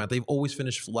legit doormat. They've always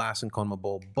finished last in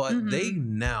CONMEBOL, but they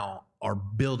now are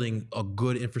building a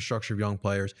good infrastructure of young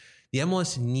players. The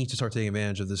MLS needs to start taking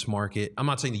advantage of this market. I'm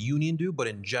not saying the Union do, but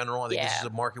in general, I think this is a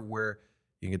market where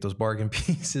you can get those bargain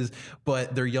pieces,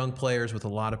 but they're young players with a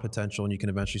lot of potential, and you can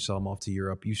eventually sell them off to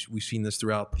Europe. We've seen this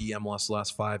throughout the MLS the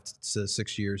last 5 to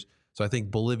 6 years. So I think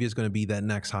Bolivia is going to be that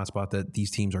next hotspot that these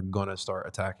teams are going to start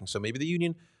attacking. So maybe the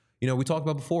Union, we talked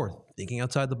about before, thinking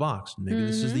outside the box. Maybe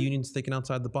this is the Union's thinking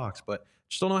outside the box, but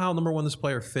just don't know how number one this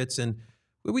player fits. And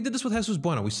we did this with Jesus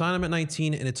Bueno. We signed him at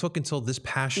 19, and it took until this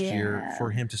past year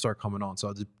for him to start coming on.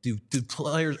 So do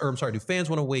fans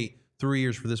want to wait 3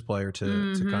 years for this player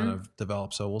to kind of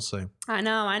develop? So we'll see. I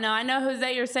know,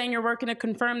 Jose, you're saying you're working to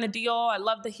confirm the deal. I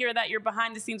love to hear that you're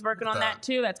behind the scenes working on that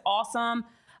too. That's awesome.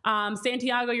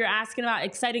 Santiago, you're asking about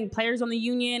exciting players on the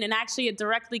Union, and actually it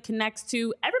directly connects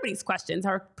to everybody's questions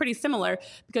are pretty similar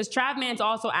because Travman's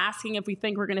also asking if we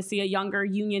think we're going to see a younger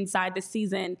Union side this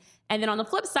season. And then on the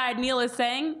flip side, Neil is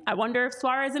saying, I wonder if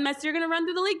Suarez and Messi are going to run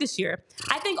through the league this year.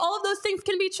 I think all of those things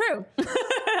can be true,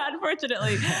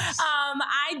 unfortunately.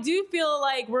 I do feel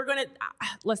like we're going to,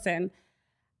 listen,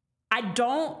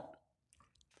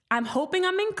 I'm hoping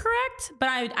I'm incorrect, but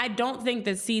I don't think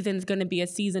this season's going to be a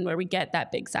season where we get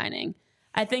that big signing.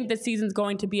 I think this season's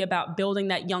going to be about building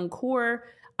that young core.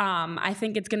 I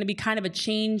think it's going to be kind of a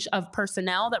change of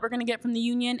personnel that we're going to get from the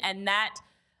Union, and that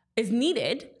is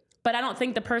needed. But I don't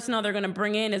think the personnel they're going to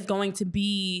bring in is going to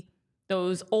be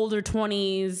those older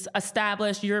 20s,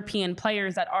 established European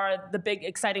players that are the big,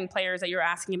 exciting players that you're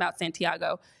asking about,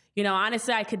 Santiago. You know,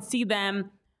 honestly, I could see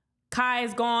them. Kai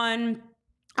is gone.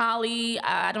 Ali,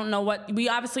 I don't know what. We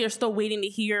obviously are still waiting to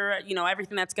hear, you know,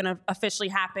 everything that's going to officially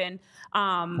happen.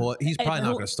 Well, he's probably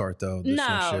not going to start, though.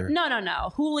 No. Julian,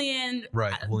 Julian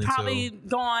probably too.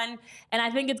 Gone. And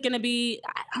I think it's going to be,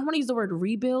 I don't want to use the word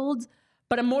rebuild,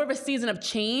 but more of a season of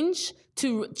change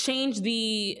to change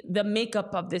the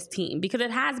makeup of this team, because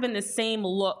it has been the same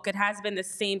look. It has been the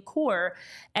same core.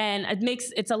 And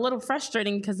it's a little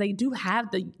frustrating because they do have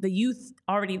the youth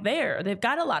already there. They've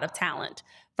got a lot of talent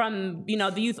from, you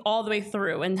know, the youth all the way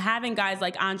through, and having guys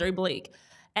like Andre Blake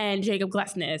and Jacob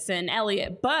Glesnes and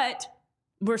Elliott, but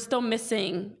we're still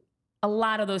missing a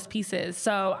lot of those pieces.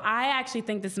 So I actually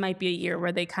think this might be a year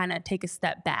where they kind of take a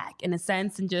step back in a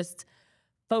sense and just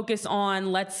focus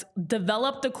on, let's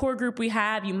develop the core group we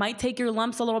have. You might take your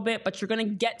lumps a little bit, but you're going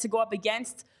to get to go up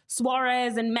against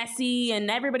Suarez and Messi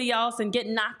and everybody else and get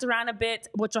knocked around a bit,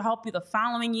 which will help you the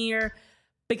following year.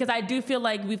 Because I do feel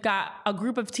like we've got a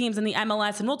group of teams in the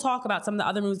MLS, and we'll talk about some of the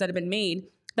other moves that have been made,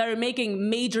 that are making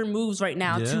major moves right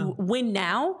now to win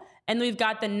now. And we've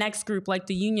got the next group like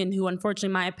the Union, who unfortunately,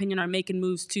 in my opinion, are making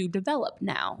moves to develop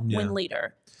now, win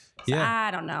later. So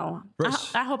I don't know.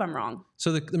 I hope I'm wrong.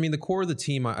 So, the core of the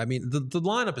team, the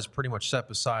lineup is pretty much set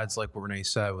besides like what Renee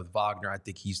said with Wagner. I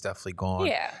think he's definitely gone.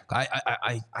 Yeah.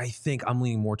 I think I'm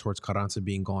leaning more towards Carranza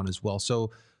being gone as well.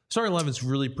 So, starting 11 is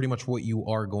really pretty much what you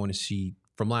are going to see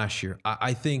from last year.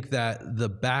 I think that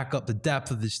the depth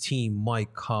of this team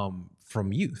might come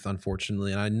from youth,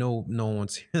 unfortunately. And I know no one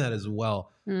wants to hear that as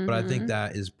well, but I think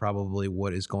that is probably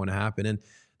what is going to happen. And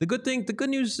the good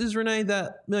news is, Renee,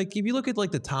 that like if you look at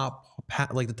like the top part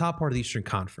of the Eastern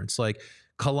Conference, like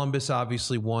Columbus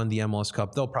obviously won the MLS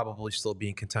Cup. They'll probably still be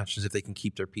in contention if they can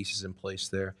keep their pieces in place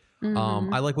there.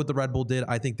 I like what the Red Bull did.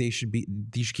 I think you should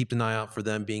keep an eye out for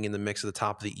them being in the mix at the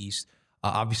top of the East.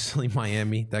 Obviously,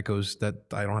 Miami, that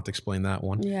I don't have to explain that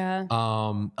one. Yeah.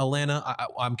 Atlanta,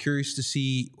 I'm curious to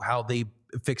see how they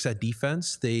fix that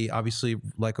defense. They obviously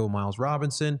let go Miles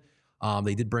Robinson.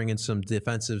 They did bring in some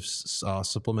defensive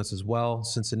supplements as well.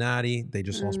 Cincinnati, they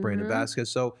just lost Brandon Vasquez.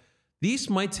 So these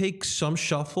might take some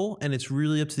shuffle, and it's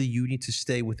really up to the Union to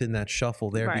stay within that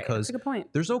shuffle there, because that's a good point.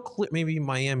 There's no maybe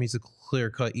Miami's a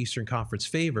clear-cut Eastern Conference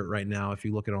favorite right now if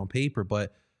you look at it on paper.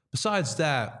 But besides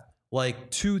that,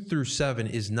 like 2 through 7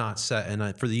 is not set,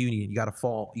 and for the Union, you got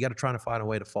to try to find a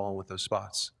way to fall in with those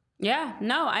spots. Yeah,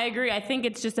 no, I agree. I think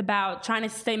it's just about trying to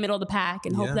stay middle of the pack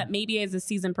and hope that maybe as the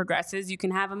season progresses, you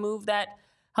can have a move that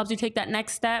helps you take that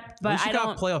next step. But I don't.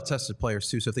 Got playoff tested players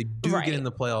too, so if they do get in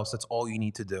the playoffs, that's all you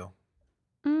need to do.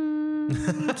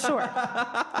 Sure.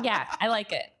 Yeah, I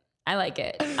like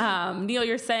it. Neil,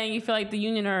 you're saying you feel like the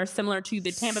Union are similar to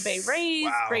the Tampa Bay Rays.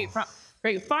 Wow.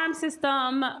 Great farm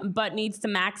system, but needs to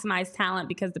maximize talent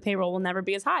because the payroll will never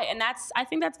be as high. And I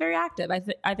think that's very active.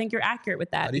 I think you're accurate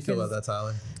with that. How do you feel about that,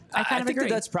 Tyler? I think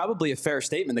that's probably a fair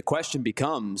statement. The question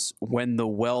becomes when the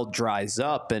well dries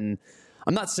up, and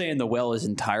I'm not saying the well is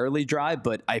entirely dry,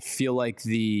 but I feel like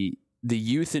the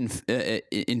youth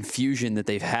infusion that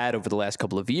they've had over the last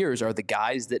couple of years are the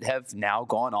guys that have now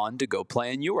gone on to go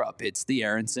play in Europe. It's the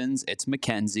Aaronsons, it's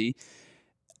McKenzie.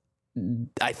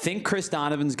 I think Chris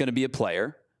Donovan's going to be a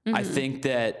player. I think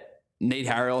that Nate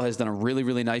Harrell has done a really,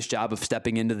 really nice job of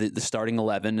stepping into the starting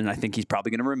 11, and I think he's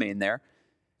probably going to remain there.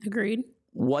 Agreed.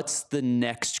 What's the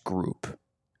next group?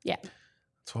 Yeah.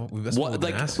 What's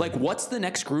the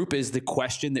next group is the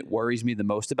question that worries me the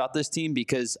most about this team,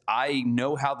 because I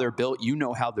know how they're built, you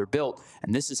know how they're built,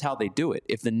 and this is how they do it.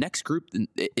 If the next group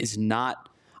is not,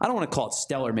 I don't want to call it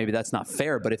stellar, maybe that's not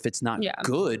fair, but if it's not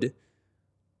good,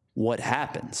 what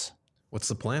happens? What's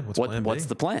the plan? What's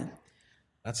the plan?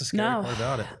 That's a scary part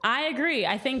about it. I agree.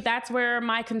 I think that's where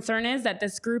my concern is, that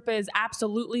this group is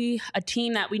absolutely a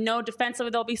team that we know defensively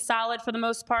they'll be solid for the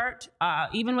most part,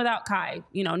 even without Kai.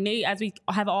 You know, Nate, as we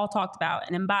have all talked about,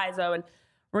 and Mbaizo, and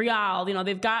Real,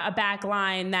 they've got a back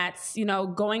line that's,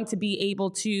 going to be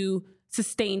able to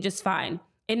sustain just fine.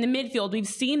 In the midfield, we've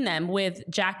seen them with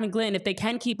Jack McGlynn, if they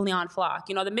can keep Leon Flock.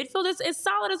 The midfield is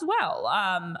solid as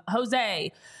well.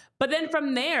 Jose. But then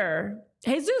from there,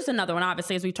 Jesus, another one,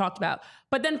 obviously, as we talked about.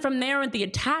 But then from there, with the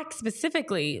attack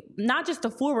specifically, not just the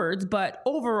forwards, but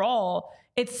overall,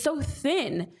 it's so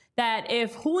thin that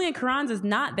if Julian Carranza is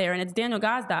not there and it's Daniel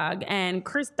Gazdag and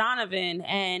Chris Donovan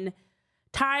and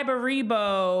Ty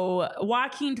Baribo,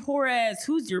 Joaquin Torres,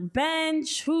 who's your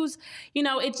bench?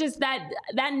 It's just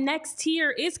that next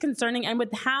tier is concerning. And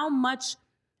with how much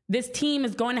this team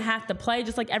is going to have to play,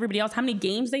 just like everybody else, how many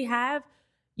games they have,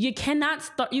 you cannot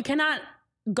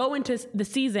go into the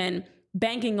season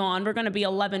banking on we're going to be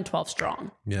 11, 12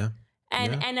 strong. Yeah.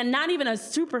 And not even a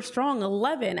super strong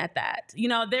 11 at that.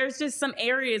 There's just some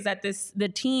areas that the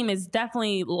team is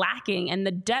definitely lacking. And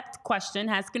the depth question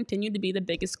has continued to be the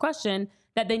biggest question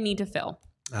that they need to fill.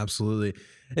 Absolutely.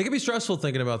 It can be stressful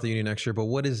thinking about the Union next year, but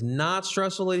what is not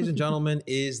stressful, ladies and gentlemen,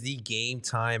 is the Game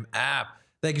Time app.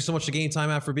 Thank you so much to Game Time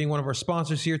app for being one of our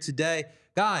sponsors here today.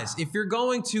 Guys, if you're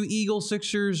going to Eagles,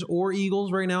 Sixers, or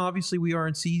Eagles right now, obviously we are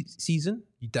in season.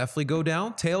 You definitely go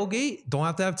down, tailgate, don't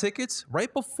have to have tickets.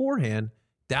 Right beforehand,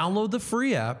 download the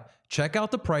free app, check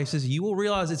out the prices. You will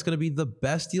realize it's going to be the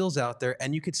best deals out there,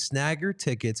 and you could snag your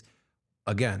tickets,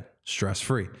 again,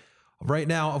 stress-free. Right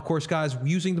now, of course, guys,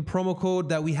 using the promo code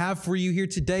that we have for you here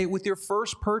today with your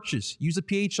first purchase, use the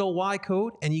PHLY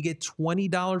code and you get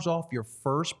 $20 off your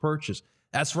first purchase.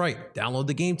 That's right. Download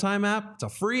the Game Time app. It's a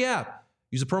free app.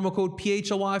 Use the promo code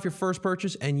PHLY for your first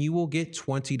purchase and you will get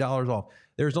 $20 off.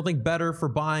 There's nothing better for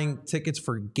buying tickets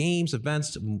for games,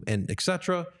 events, and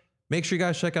etc. Make sure you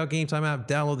guys check out Game Time app,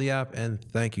 download the app, and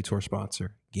thank you to our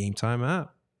sponsor, Game Time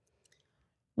app.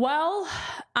 Well,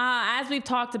 as we've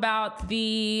talked about,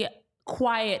 the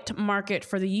quiet market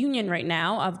for the Union right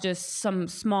now of just some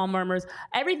small murmurs.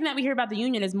 Everything that we hear about the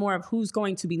Union is more of who's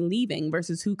going to be leaving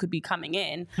versus who could be coming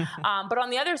in. But on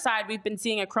the other side, we've been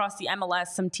seeing across the MLS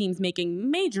some teams making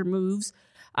major moves,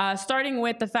 starting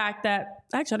with the fact that,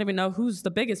 actually, I don't even know who's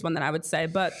the biggest one that I would say,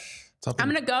 but I'm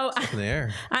going to go.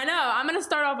 There. I know. I'm going to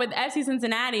start off with FC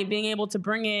Cincinnati being able to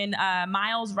bring in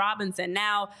Miles Robinson.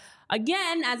 Now,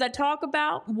 again, as I talk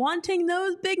about wanting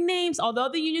those big names, although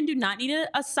the Union do not need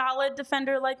a solid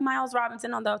defender like Miles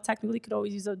Robinson, although technically could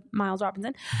always use a Miles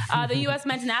Robinson, the U.S.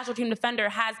 men's national team defender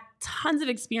has tons of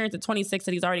experience at 26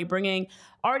 that he's already bringing.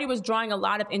 Already was drawing a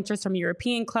lot of interest from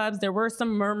European clubs. There were some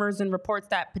murmurs and reports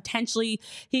that potentially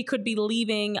he could be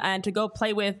leaving and to go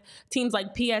play with teams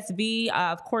like PSV.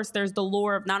 Of course, there's the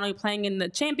lure of not only playing in the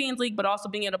Champions League, but also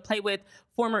being able to play with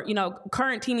former,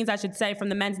 current teammates, I should say, from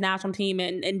the men's national team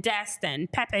in Dest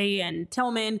and Pepe and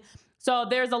Tillman. So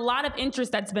there's a lot of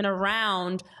interest that's been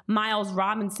around Miles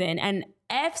Robinson, and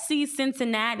FC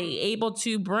Cincinnati able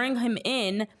to bring him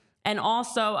in and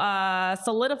also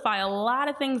solidify a lot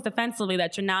of things defensively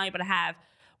that you're now able to have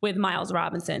with Miles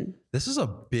Robinson. This is a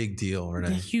big deal,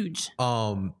 Renee. Huge.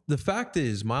 The fact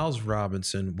is, Miles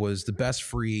Robinson was the best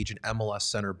free agent MLS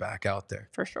center back out there.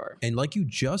 For sure. And like you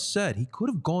just said, he could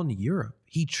have gone to Europe.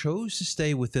 He chose to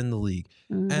stay within the league.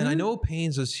 Mm-hmm. And I know it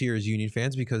pains us here as Union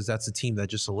fans because that's the team that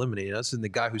just eliminated us. And the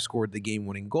guy who scored the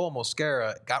game-winning goal,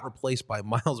 Mosquera, got replaced by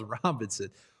Miles Robinson.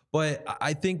 But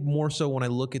I think more so when I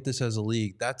look at this as a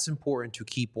league, that's important to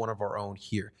keep one of our own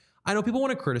here. I know people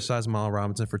want to criticize Miles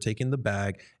Robinson for taking the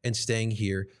bag and staying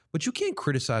here, but you can't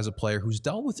criticize a player who's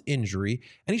dealt with injury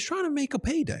and he's trying to make a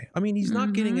payday. I mean, he's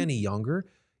not getting any younger.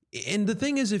 And the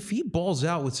thing is, if he balls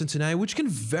out with Cincinnati, which can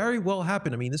very well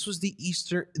happen. I mean, this was they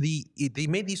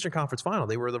made the Eastern Conference Final.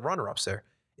 They were the runner-ups there.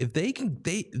 If they get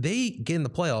in the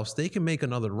playoffs, they can make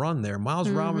another run there. Miles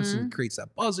Robinson creates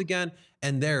that buzz again,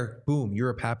 and there, boom,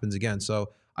 Europe happens again.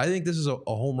 So I think this is a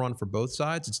home run for both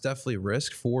sides. It's definitely a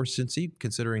risk for Cincy,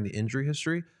 considering the injury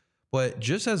history. But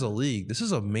just as a league, this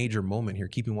is a major moment here,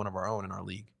 keeping one of our own in our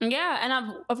league. Yeah,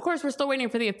 and of course, we're still waiting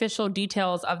for the official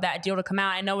details of that deal to come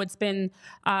out. I know it's been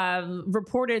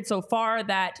reported so far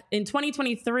that in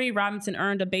 2023, Robinson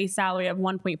earned a base salary of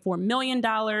 $1.4 million,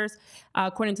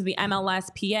 according to the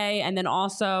MLSPA. And then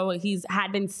also, he's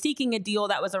had been seeking a deal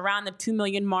that was around the $2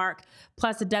 million mark,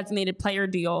 plus a designated player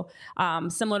deal,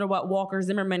 similar to what Walker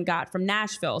Zimmerman got from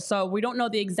Nashville. So we don't know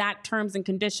the exact terms and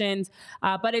conditions,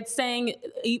 but it's saying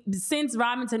since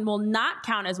Robinson will not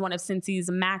count as one of Cincy's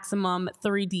maximum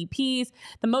 3 DPs,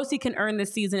 the most he can earn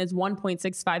this season is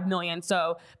 $1.65 million.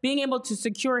 So being able to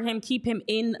secure him, keep him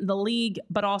in the league,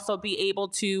 but also be able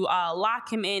to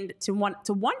lock him in to want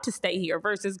to stay here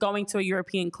versus going to a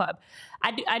European club.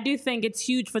 I do think it's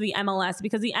huge for the MLS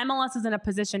because the MLS is in a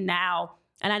position now,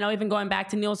 and I know even going back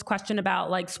to Neil's question about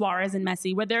like Suarez and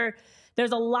Messi, where they're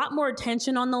there's a lot more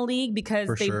attention on the league because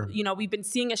sure. we've been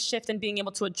seeing a shift in being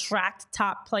able to attract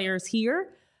top players here.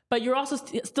 But you're also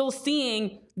still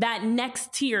seeing that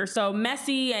next tier. So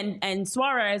Messi and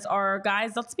Suarez are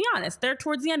guys, let's be honest, they're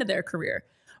towards the end of their career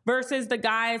versus the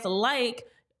guys like,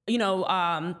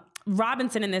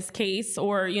 Robinson in this case,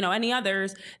 or, any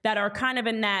others that are kind of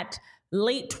in that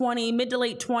mid to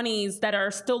late 20s that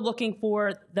are still looking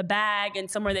for the bag and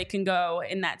somewhere they can go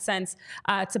in that sense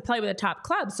to play with a top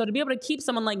club. So to be able to keep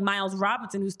someone like Miles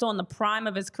Robinson, who's still in the prime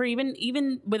of his career,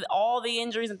 even with all the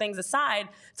injuries and things aside,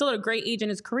 still at a great age in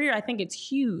his career, I think it's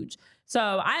huge.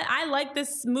 So I like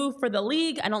this move for the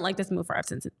league. I don't like this move for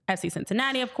FC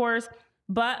Cincinnati, of course.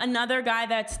 But another guy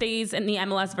that stays in the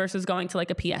MLS versus going to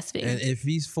like a PSV. And if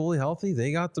he's fully healthy,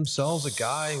 they got themselves a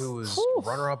guy who was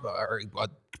runner-up,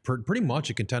 pretty much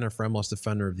a contender for MLS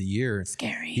Defender of the Year.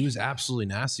 Scary. He was absolutely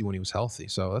nasty when he was healthy.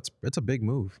 So that's a big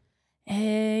move.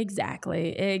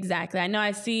 Exactly. I know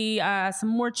I see some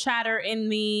more chatter in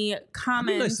the comments.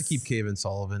 It'd be nice to keep Kevin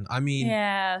Sullivan. I mean,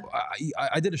 yeah.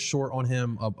 I did a short on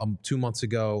him 2 months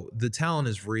ago. The talent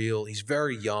is real. He's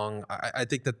very young. I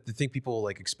think people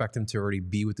like expect him to already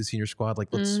be with the senior squad. Like,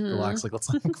 let's relax. Like, let's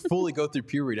fully go through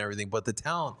puberty and everything. But the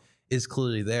talent is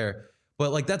clearly there.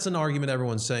 But like, that's an argument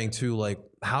everyone's saying too. Like,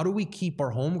 how do we keep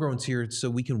our homegrowns here so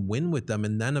we can win with them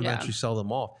and then eventually sell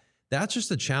them off? That's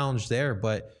just a challenge there.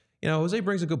 But Jose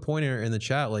brings a good point here in the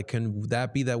chat. Like, can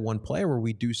that be that one player where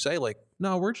we do say, like,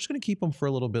 no, we're just going to keep him for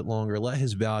a little bit longer, let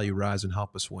his value rise and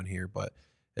help us win here? But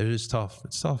it is tough.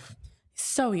 It's tough.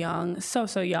 So young, so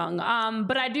young.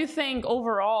 But I do think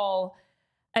overall,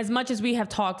 as much as we have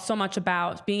talked so much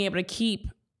about being able to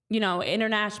keep,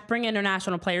 bring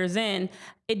international players in,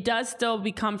 it does still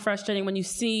become frustrating when you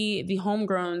see the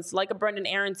homegrowns like a Brendan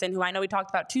Aronson, who I know we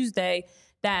talked about Tuesday,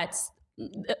 that's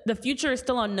the future is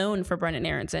still unknown for Brendan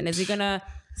Aronson. Is he going to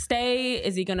stay?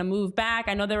 Is he going to move back?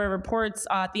 I know there were reports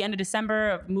at the end of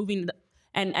December of moving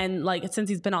and like since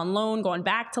he's been on loan, going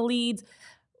back to Leeds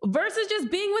versus just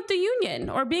being with the Union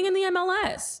or being in the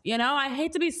MLS. I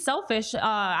hate to be selfish.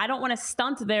 I don't want to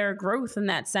stunt their growth in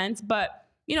that sense. But,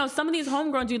 some of these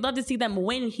homegrowns, you'd love to see them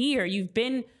win here. You've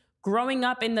been growing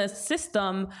up in the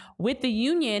system with the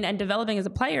Union and developing as a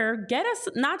player. Get us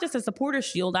not just a supporter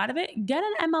shield out of it, get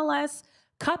an MLS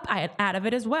Cup out of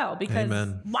it as well, because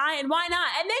why not?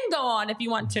 And then go on if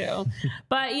you want to.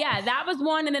 But yeah, that was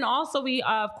one. And then also we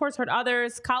of course heard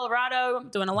others. Colorado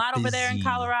doing a lot over there in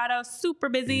Colorado, super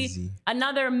busy.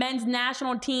 Another men's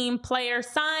national team player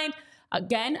signed.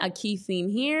 Again, a key theme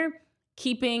here,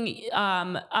 keeping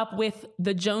up with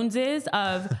the Joneses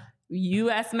of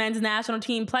U.S. men's national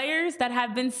team players that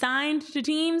have been signed to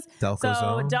teams.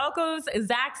 Delco's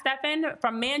Zach Steffen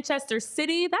from Manchester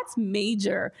City. That's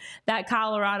major that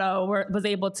Colorado was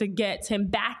able to get him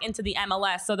back into the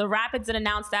MLS. So the Rapids had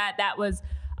announced that. That was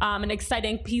an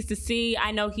exciting piece to see.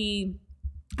 I know he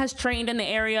has trained in the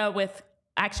area with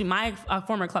actually my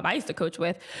former club I used to coach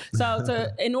with. So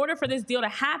in order for this deal to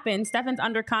happen, Steffen's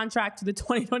under contract to the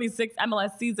 2026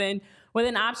 MLS season with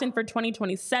an option for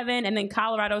 2027. And then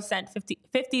Colorado sent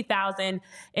 $50,000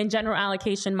 in general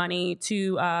allocation money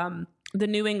to the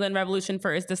New England Revolution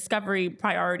for his discovery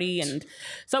priority. And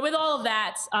so with all of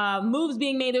that, moves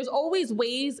being made, there's always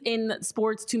ways in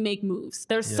sports to make moves.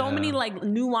 There's so many like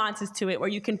nuances to it where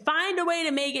you can find a way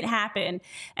to make it happen.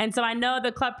 And so I know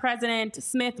the club president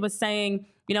Smith was saying,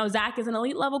 Zach is an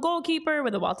elite level goalkeeper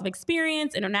with a wealth of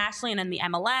experience internationally and in the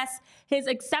MLS. His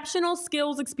exceptional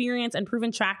skills, experience, and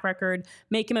proven track record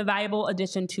make him a valuable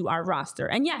addition to our roster.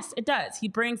 And yes, it does. He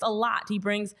brings a lot. He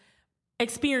brings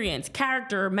experience,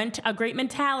 character, a great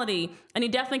mentality, and he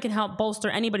definitely can help bolster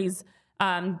anybody's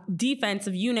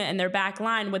defensive unit and their back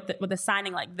line with a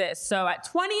signing like this. So at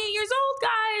 28 years old,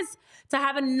 guys, to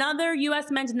have another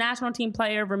U.S. men's national team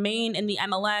player remain in the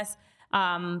MLS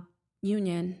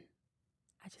Union,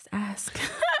 I just ask.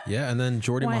 Yeah, and then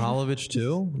Jordi Mihalovic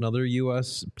too, another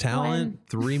U.S. talent,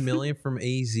 $3 million from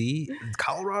AZ.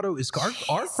 Colorado is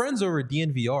our friends over at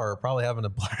DNVR are probably having a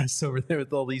blast over there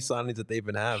with all these signings that they've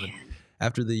been having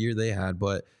after the year they had.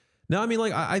 But no, I mean,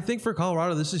 like I think for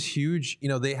Colorado, this is huge.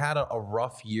 They had a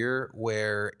rough year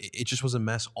where it just was a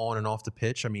mess on and off the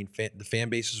pitch. I mean, the fan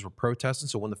bases were protesting.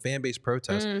 So when the fan base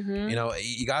protests,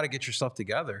 you got to get your stuff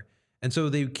together. And so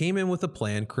they came in with a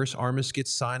plan. Chris Armas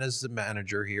gets signed as the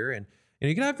manager here. And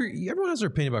you can have everyone has their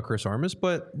opinion about Chris Armas,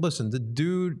 but listen, the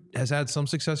dude has had some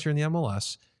success here in the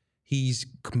MLS. He's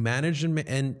managed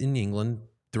in England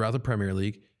throughout the Premier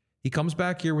League. He comes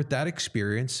back here with that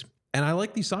experience. And I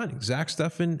like these signings. Zach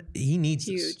Steffen, he needs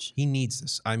this. He needs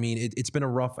this. I mean, it's been a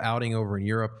rough outing over in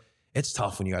Europe. It's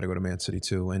tough when you got to go to Man City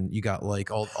too. And you got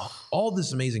like all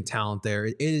this amazing talent there.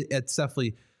 It's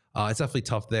definitely It's definitely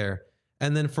tough there.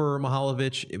 And then for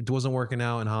Mihailovic, it wasn't working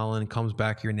out in Holland, comes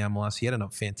back here in the MLS. He had a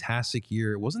fantastic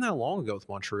year. It wasn't that long ago with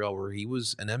Montreal where he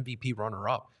was an MVP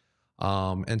runner-up.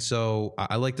 And so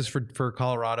I like this for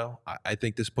Colorado. I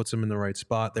think this puts him in the right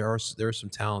spot. There's some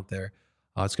talent there.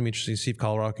 It's going to be interesting to see if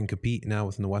Colorado can compete now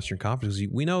within the Western Conference.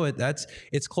 We know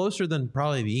it's closer than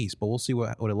probably the East, but we'll see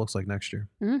what it looks like next year.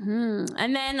 Mm-hmm.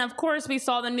 And then, of course, we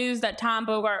saw the news that Tom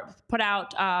Bogart put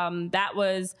out that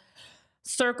was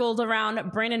circled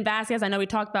around Brandon Vasquez. I know we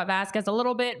talked about Vasquez a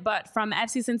little bit, but from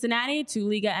FC Cincinnati to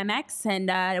Liga MX.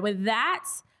 And with that,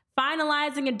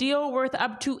 finalizing a deal worth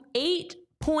up to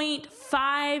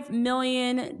 $8.5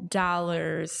 million.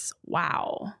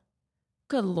 Wow.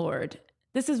 Good Lord.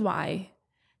 This is why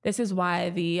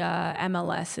the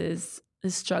MLS is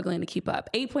struggling to keep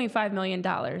up. $8.5 million.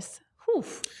 Whew.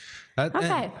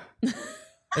 Okay.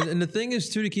 And the thing is,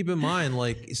 too, to keep in mind,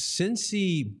 like, since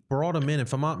he brought him in,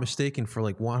 if I'm not mistaken, for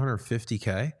like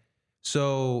 $150K.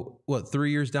 So,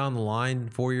 3 years down the line,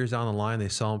 4 years down the line, they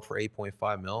sell him for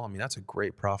 $8.5 mil. I mean, that's a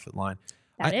great profit line.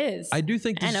 That is. I do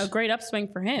think and a great upswing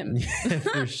for him. Yeah,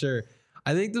 for sure.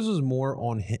 I think this was more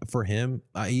for him.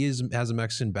 He has a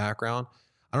Mexican background.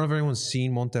 I don't know if anyone's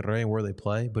seen Monterrey and where they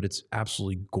play, but it's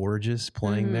absolutely gorgeous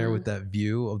playing there with that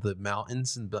view of the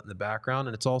mountains in the background.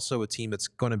 And it's also a team that's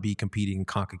going to be competing in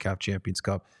CONCACAF Champions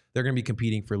Cup. They're going to be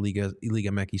competing for Liga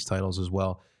MX titles as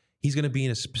well. He's going to be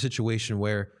in a situation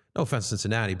where, no offense to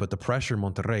Cincinnati, but the pressure in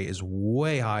Monterrey is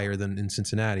way higher than in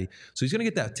Cincinnati. So he's going to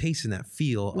get that taste and that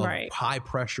feel of high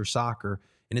pressure soccer,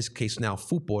 in this case now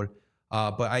football.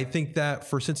 But I think that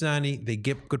for Cincinnati, they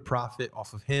get good profit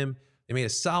off of him. They made a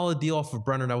solid deal off of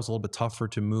Brenner. That was a little bit tougher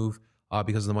to move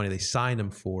because of the money they signed him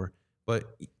for. But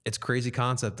it's crazy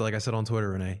concept. Like I said on Twitter,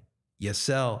 Renee, you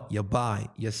sell, you buy,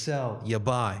 you sell, you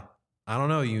buy. I don't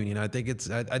know, Union. I think it's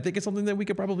something that we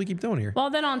could probably keep doing here. Well,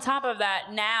 then on top of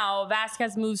that, now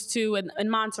Vasquez moves to in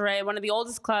Monterrey, one of the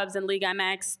oldest clubs in Liga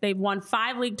MX. They've won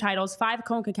 5 league titles, 5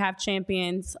 CONCACAF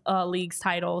Champions Leagues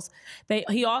titles.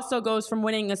 He also goes from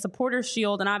winning a Supporters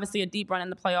Shield and obviously a deep run in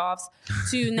the playoffs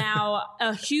to now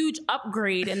a huge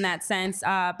upgrade in that sense.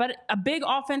 But a big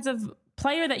offensive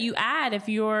player that you add if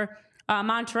you're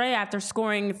Monterrey, after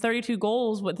scoring 32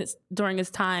 goals during his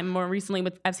time more recently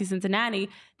with FC Cincinnati,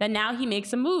 that now he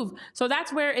makes a move. So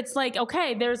that's where it's like,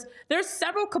 okay, there's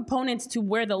several components to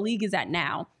where the league is at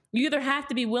now. You either have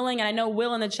to be willing, and I know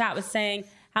Will in the chat was saying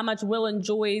how much Will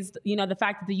enjoys, the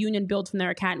fact that the Union builds from their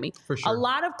academy. For sure. A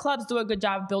lot of clubs do a good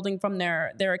job of building from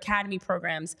their academy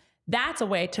programs. That's a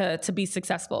way to be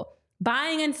successful.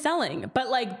 Buying and selling, but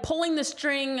like pulling the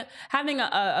string, having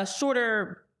a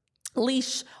shorter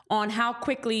leash on how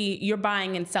quickly you're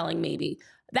buying and selling, maybe.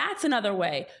 That's another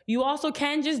way. You also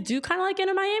can just do kind of like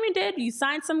Inter Miami did. You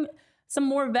sign some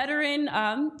more veteran,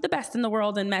 the best in the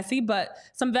world in Messi, but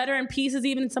some veteran pieces,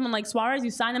 even someone like Suarez,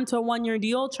 you sign them to a 1-year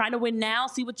deal, try to win now,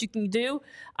 see what you can do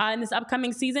in this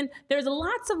upcoming season. There's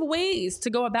lots of ways to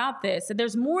go about this.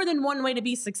 There's more than one way to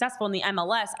be successful in the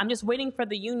MLS. I'm just waiting for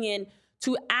the Union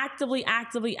to actively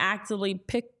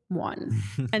pick one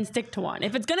and stick to one.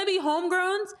 If it's going to be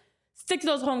homegrowns, stick to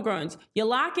those homegrowns. You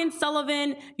lock in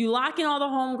Sullivan. You lock in all the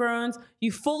homegrowns.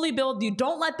 You fully build. You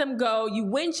don't let them go. You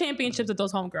win championships with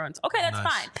those homegrowns. Okay, that's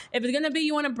fine. If it's going to be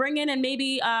you want to bring in and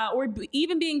maybe, or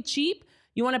even being cheap,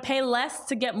 you want to pay less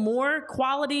to get more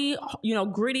quality,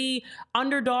 gritty,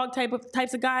 underdog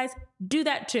types of guys, do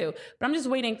that too. But I'm just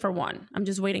waiting for one. I'm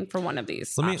just waiting for one of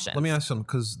these options. Let me ask something,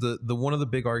 because the one of the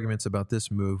big arguments about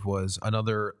this move was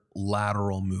another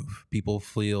lateral move. People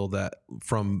feel that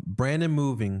from Brandon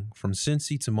moving from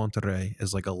Cincy to Monterrey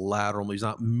is like a lateral move. He's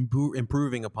not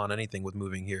improving upon anything with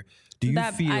moving here. Do you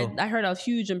feel? I heard a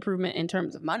huge improvement in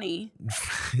terms of money.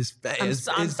 I'm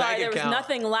sorry, there was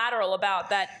nothing lateral about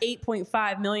that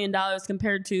 $8.5 million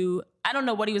compared to, I don't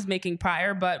know what he was making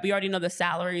prior, but we already know the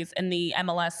salaries in the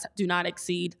MLS do not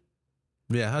exceed.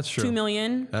 Yeah, that's true. $2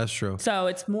 million. That's true. So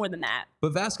it's more than that.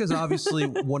 But Vasquez, obviously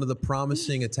one of the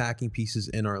promising attacking pieces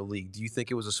in our league. Do you think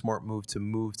it was a smart move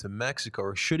to Mexico,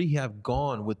 or should he have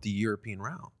gone with the European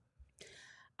route?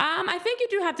 I think you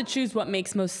do have to choose what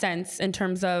makes most sense in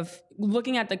terms of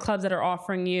looking at the clubs that are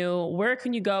offering you. Where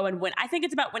can you go and win? I think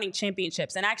it's about winning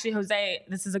championships. And actually, Jose,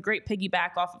 this is a great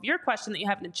piggyback off of your question that you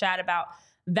have in the chat about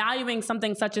valuing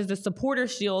something such as the Supporter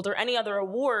Shield or any other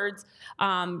awards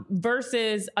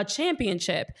versus a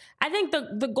championship. I think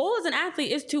the goal as an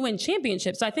athlete is to win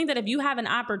championships. So I think that if you have an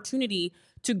opportunity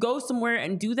to go somewhere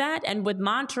and do that, and with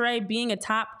Monterrey being a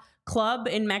top club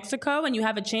in Mexico, and you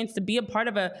have a chance to be a part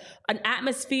of an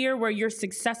atmosphere where you're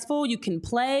successful, you can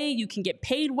play, you can get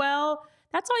paid well,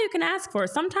 That's all you can ask for.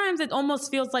 Sometimes it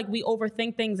almost feels like we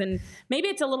overthink things, and maybe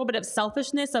it's a little bit of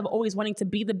selfishness of always wanting to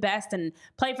be the best and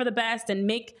play for the best and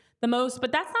make the most,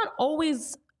 but that's not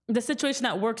always the situation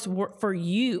that works for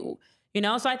you.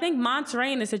 So I think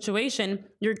Monterrey in this situation,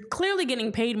 you're clearly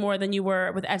getting paid more than you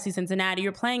were with FC Cincinnati.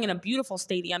 You're playing in a beautiful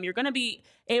stadium. You're going to be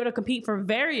able to compete for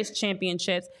various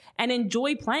championships and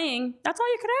enjoy playing. That's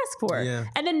all you could ask for. Yeah.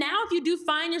 And then now if you do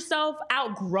find yourself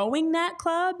outgrowing that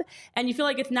club and you feel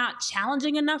like it's not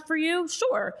challenging enough for you,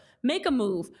 sure, make a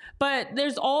move. But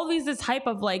there's always this hype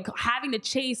of like having to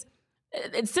chase.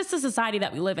 It's just a society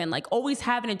that we live in, like always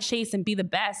having to chase and be the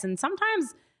best. And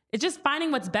sometimes it's just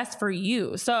finding what's best for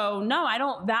you. So no, I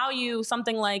don't value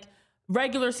something like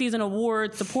regular season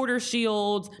awards, supporter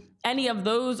shields, any of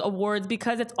those awards,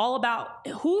 because it's all about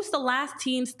who's the last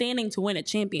team standing to win a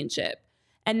championship.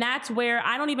 And that's where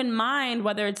I don't even mind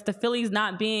whether it's the Phillies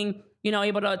not being,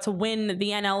 able to win the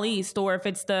NL East, or if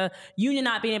it's the Union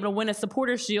not being able to win a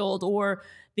supporter shield, or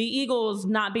the Eagles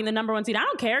not being the number one seed. I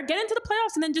don't care. Get into the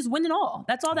playoffs and then just win it all.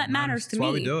 That's all that matters to me. That's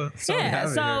why we do it. Yeah.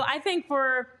 So I think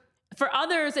for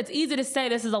others, it's easy to say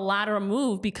this is a lateral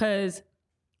move because,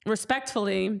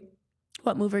 respectfully,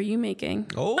 what move are you making?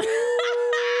 Oh,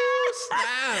 snap.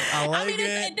 I like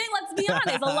it. Let's be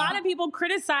honest. A lot of people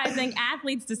criticizing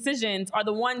athletes' decisions are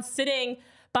the ones sitting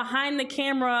behind the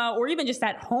camera or even just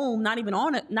at home, not even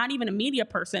a media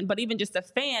person, but even just a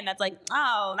fan that's like,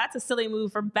 oh, that's a silly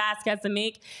move for Vasquez to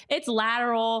make. It's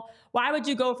lateral. Why would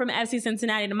you go from FC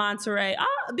Cincinnati to Monterrey?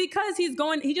 Oh, because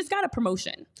he just got a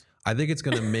promotion. I think it's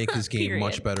going to make his game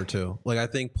much better too. Like I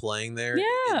think playing there,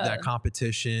 that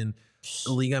competition,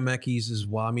 Liga MX is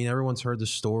wild. I mean, everyone's heard the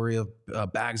story of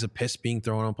bags of piss being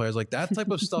thrown on players. Like that type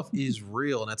of stuff is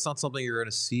real, and that's not something you're going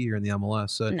to see here in the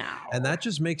MLS. So, no. And that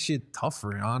just makes you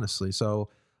tougher, honestly. So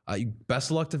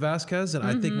best of luck to Vasquez, and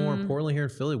I think more importantly here in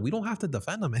Philly, we don't have to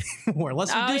defend him anymore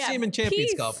unless we see him in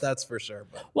Champions Cup. That's for sure.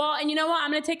 But. Well, and you know what? I'm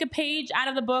going to take a page out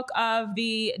of the book of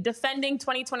the defending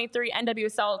 2023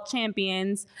 NWSL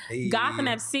champions, Gotham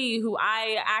FC, who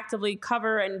I actively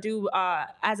cover and do I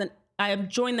have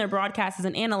joined their broadcast as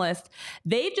an analyst.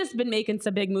 They've just been making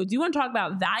some big moves. You want to talk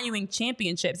about valuing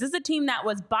championships. This is a team that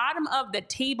was bottom of the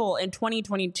table in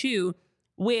 2022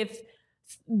 with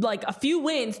like a few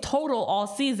wins total all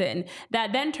season,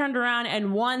 that then turned around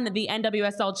and won the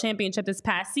NWSL championship this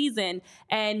past season.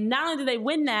 And not only did they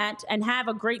win that and have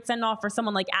a great send-off for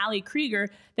someone like Ali Krieger,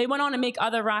 they went on to make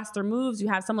other roster moves. You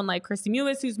have someone like Christy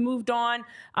Mewis who's moved on.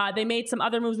 They made some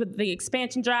other moves with the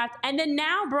expansion draft, and then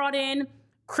now brought in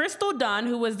Crystal Dunn,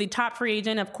 who was the top free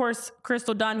agent. Of course,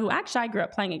 Crystal Dunn, who actually I grew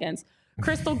up playing against.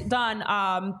 Crystal Dunn,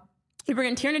 you bring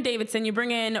in Tierna Davidson, you bring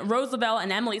in Rose Lavelle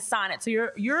and Emily Sonnet. So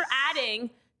you're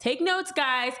adding, take notes,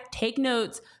 guys, take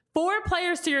notes, 4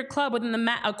 players to your club within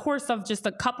a course of just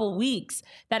a couple weeks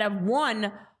that have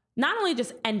won not only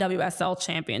just NWSL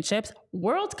championships,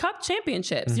 World Cup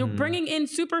championships. You're bringing in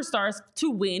superstars to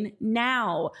win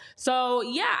now. So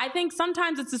yeah, I think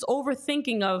sometimes it's this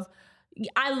overthinking of,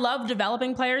 I love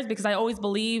developing players because I always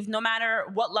believe no matter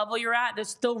what level you're at, there's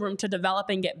still room to develop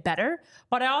and get better.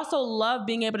 But I also love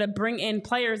being able to bring in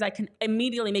players that can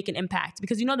immediately make an impact,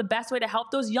 because the best way to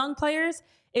help those young players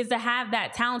is to have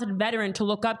that talented veteran to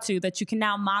look up to that you can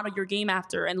now model your game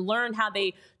after and learn how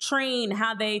they train,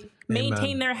 how they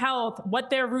maintain their health, what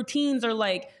their routines are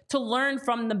like, to learn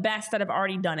from the best that have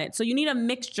already done it. So you need a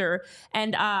mixture.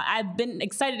 And I've been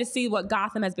excited to see what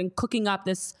Gotham has been cooking up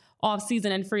this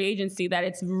off-season and free agency, that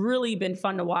it's really been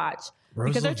fun to watch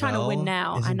because they're trying to win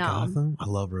now. I know. Gotham? I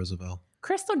love Roosevelt.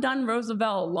 Crystal Dunn,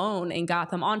 Roosevelt alone in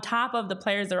Gotham, on top of the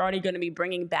players they're already going to be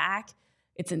bringing back.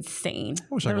 It's insane.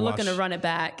 They're looking to run it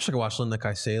back. I wish I could watch Linda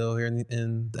Caicedo here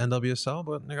in the NWSL,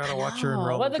 but I got to watch her in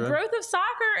Real Madrid. Well, the growth of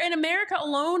soccer in America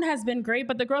alone has been great,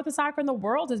 but the growth of soccer in the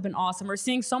world has been awesome. We're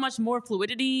seeing so much more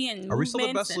fluidity and movements. Are we still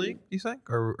the best league, you think?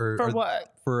 For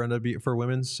what? For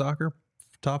women's soccer?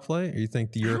 Top flight, or you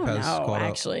think the Europe has caught up?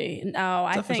 Actually, no.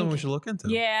 I think something we should look into.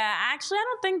 Yeah, actually, I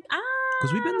don't think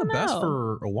because we've been the best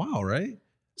for a while, right?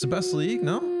 It's the best league,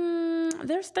 no?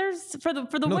 There's for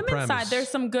the women's side, there's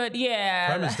some good. Yeah,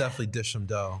 Prem is definitely dish some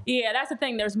dough. Yeah, that's the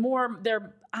thing. There's more.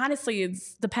 There honestly,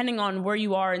 it's depending on where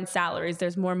you are in salaries.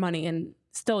 There's more money in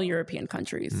still European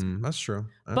countries. That's true.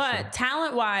 But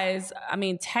talent-wise, I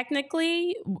mean,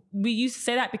 technically, we used to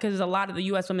say that because there's a lot of the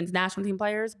U.S. women's national team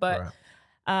players, but. Right.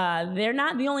 They're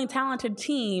not the only talented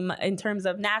team in terms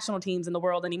of national teams in the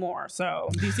world anymore. So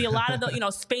you see a lot of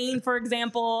the, Spain, for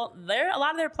example, a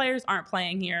lot of their players aren't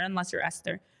playing here unless you're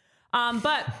Esther.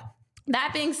 But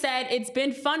that being said, it's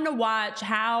been fun to watch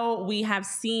how we have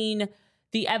seen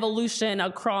the evolution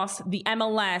across the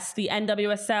MLS, the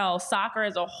NWSL, soccer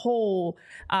as a whole,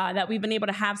 that we've been able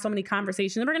to have so many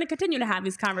conversations. And we're going to continue to have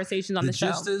these conversations on the show.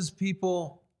 Just as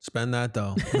people spend that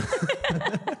dough.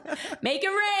 Make it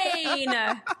rain.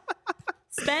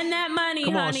 Spend that money,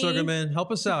 Come honey. on, Sugarman.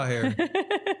 Help us out here.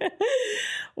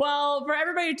 Well, for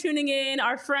everybody tuning in,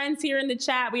 our friends here in the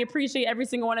chat, we appreciate every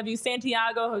single one of you.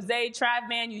 Santiago, Jose,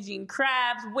 Travman, Eugene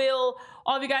Krabs, Will,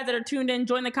 all of you guys that are tuned in,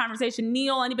 join the conversation.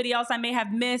 Neil, anybody else I may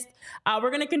have missed. We're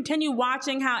going to continue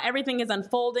watching how everything is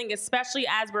unfolding, especially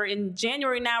as we're in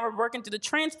January now. We're working through the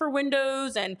transfer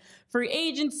windows and free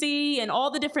agency and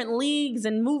all the different leagues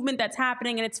and movement that's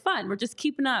happening. And it's fun. We're just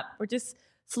keeping up. We're just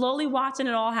slowly watching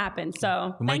it all happen.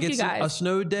 So thank you guys. A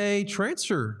snow day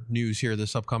transfer news here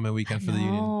this upcoming weekend for the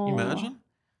Union. Can you imagine?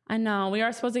 I know. We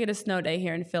are supposed to get a snow day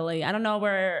here in Philly. I don't know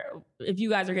if you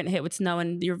guys are getting hit with snow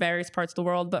in your various parts of the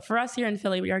world, but for us here in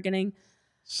Philly, we are getting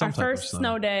our first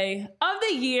snow day of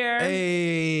the year.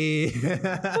 Hey.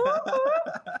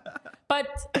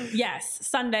 But yes,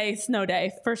 Sunday, snow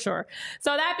day for sure.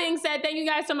 So that being said, thank you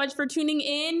guys so much for tuning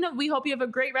in. We hope you have a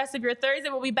great rest of your Thursday.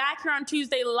 We'll be back here on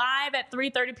Tuesday live at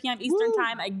 3:30 p.m. Eastern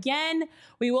time. Again,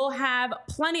 we will have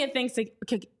plenty of things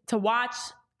to watch.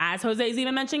 As Jose's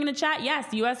even mentioning in the chat, yes,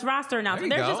 the U.S. roster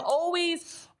announcement. There's just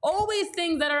always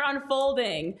things that are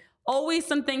unfolding. Always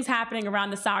some things happening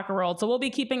around the soccer world. So we'll be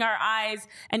keeping our eyes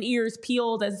and ears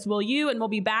peeled, as will you, and we'll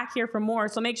be back here for more.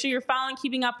 So make sure you're following,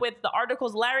 keeping up with the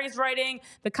articles Larry's writing,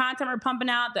 the content we're pumping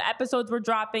out, the episodes we're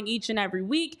dropping each and every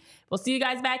week. We'll see you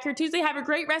guys back here Tuesday. Have a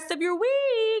great rest of your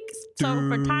week. So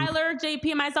for Tyler, JP,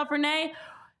 and myself, Renee,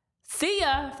 see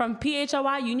ya from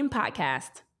PHLY Union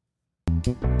Podcast.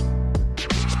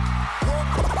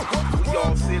 We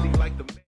all silly like the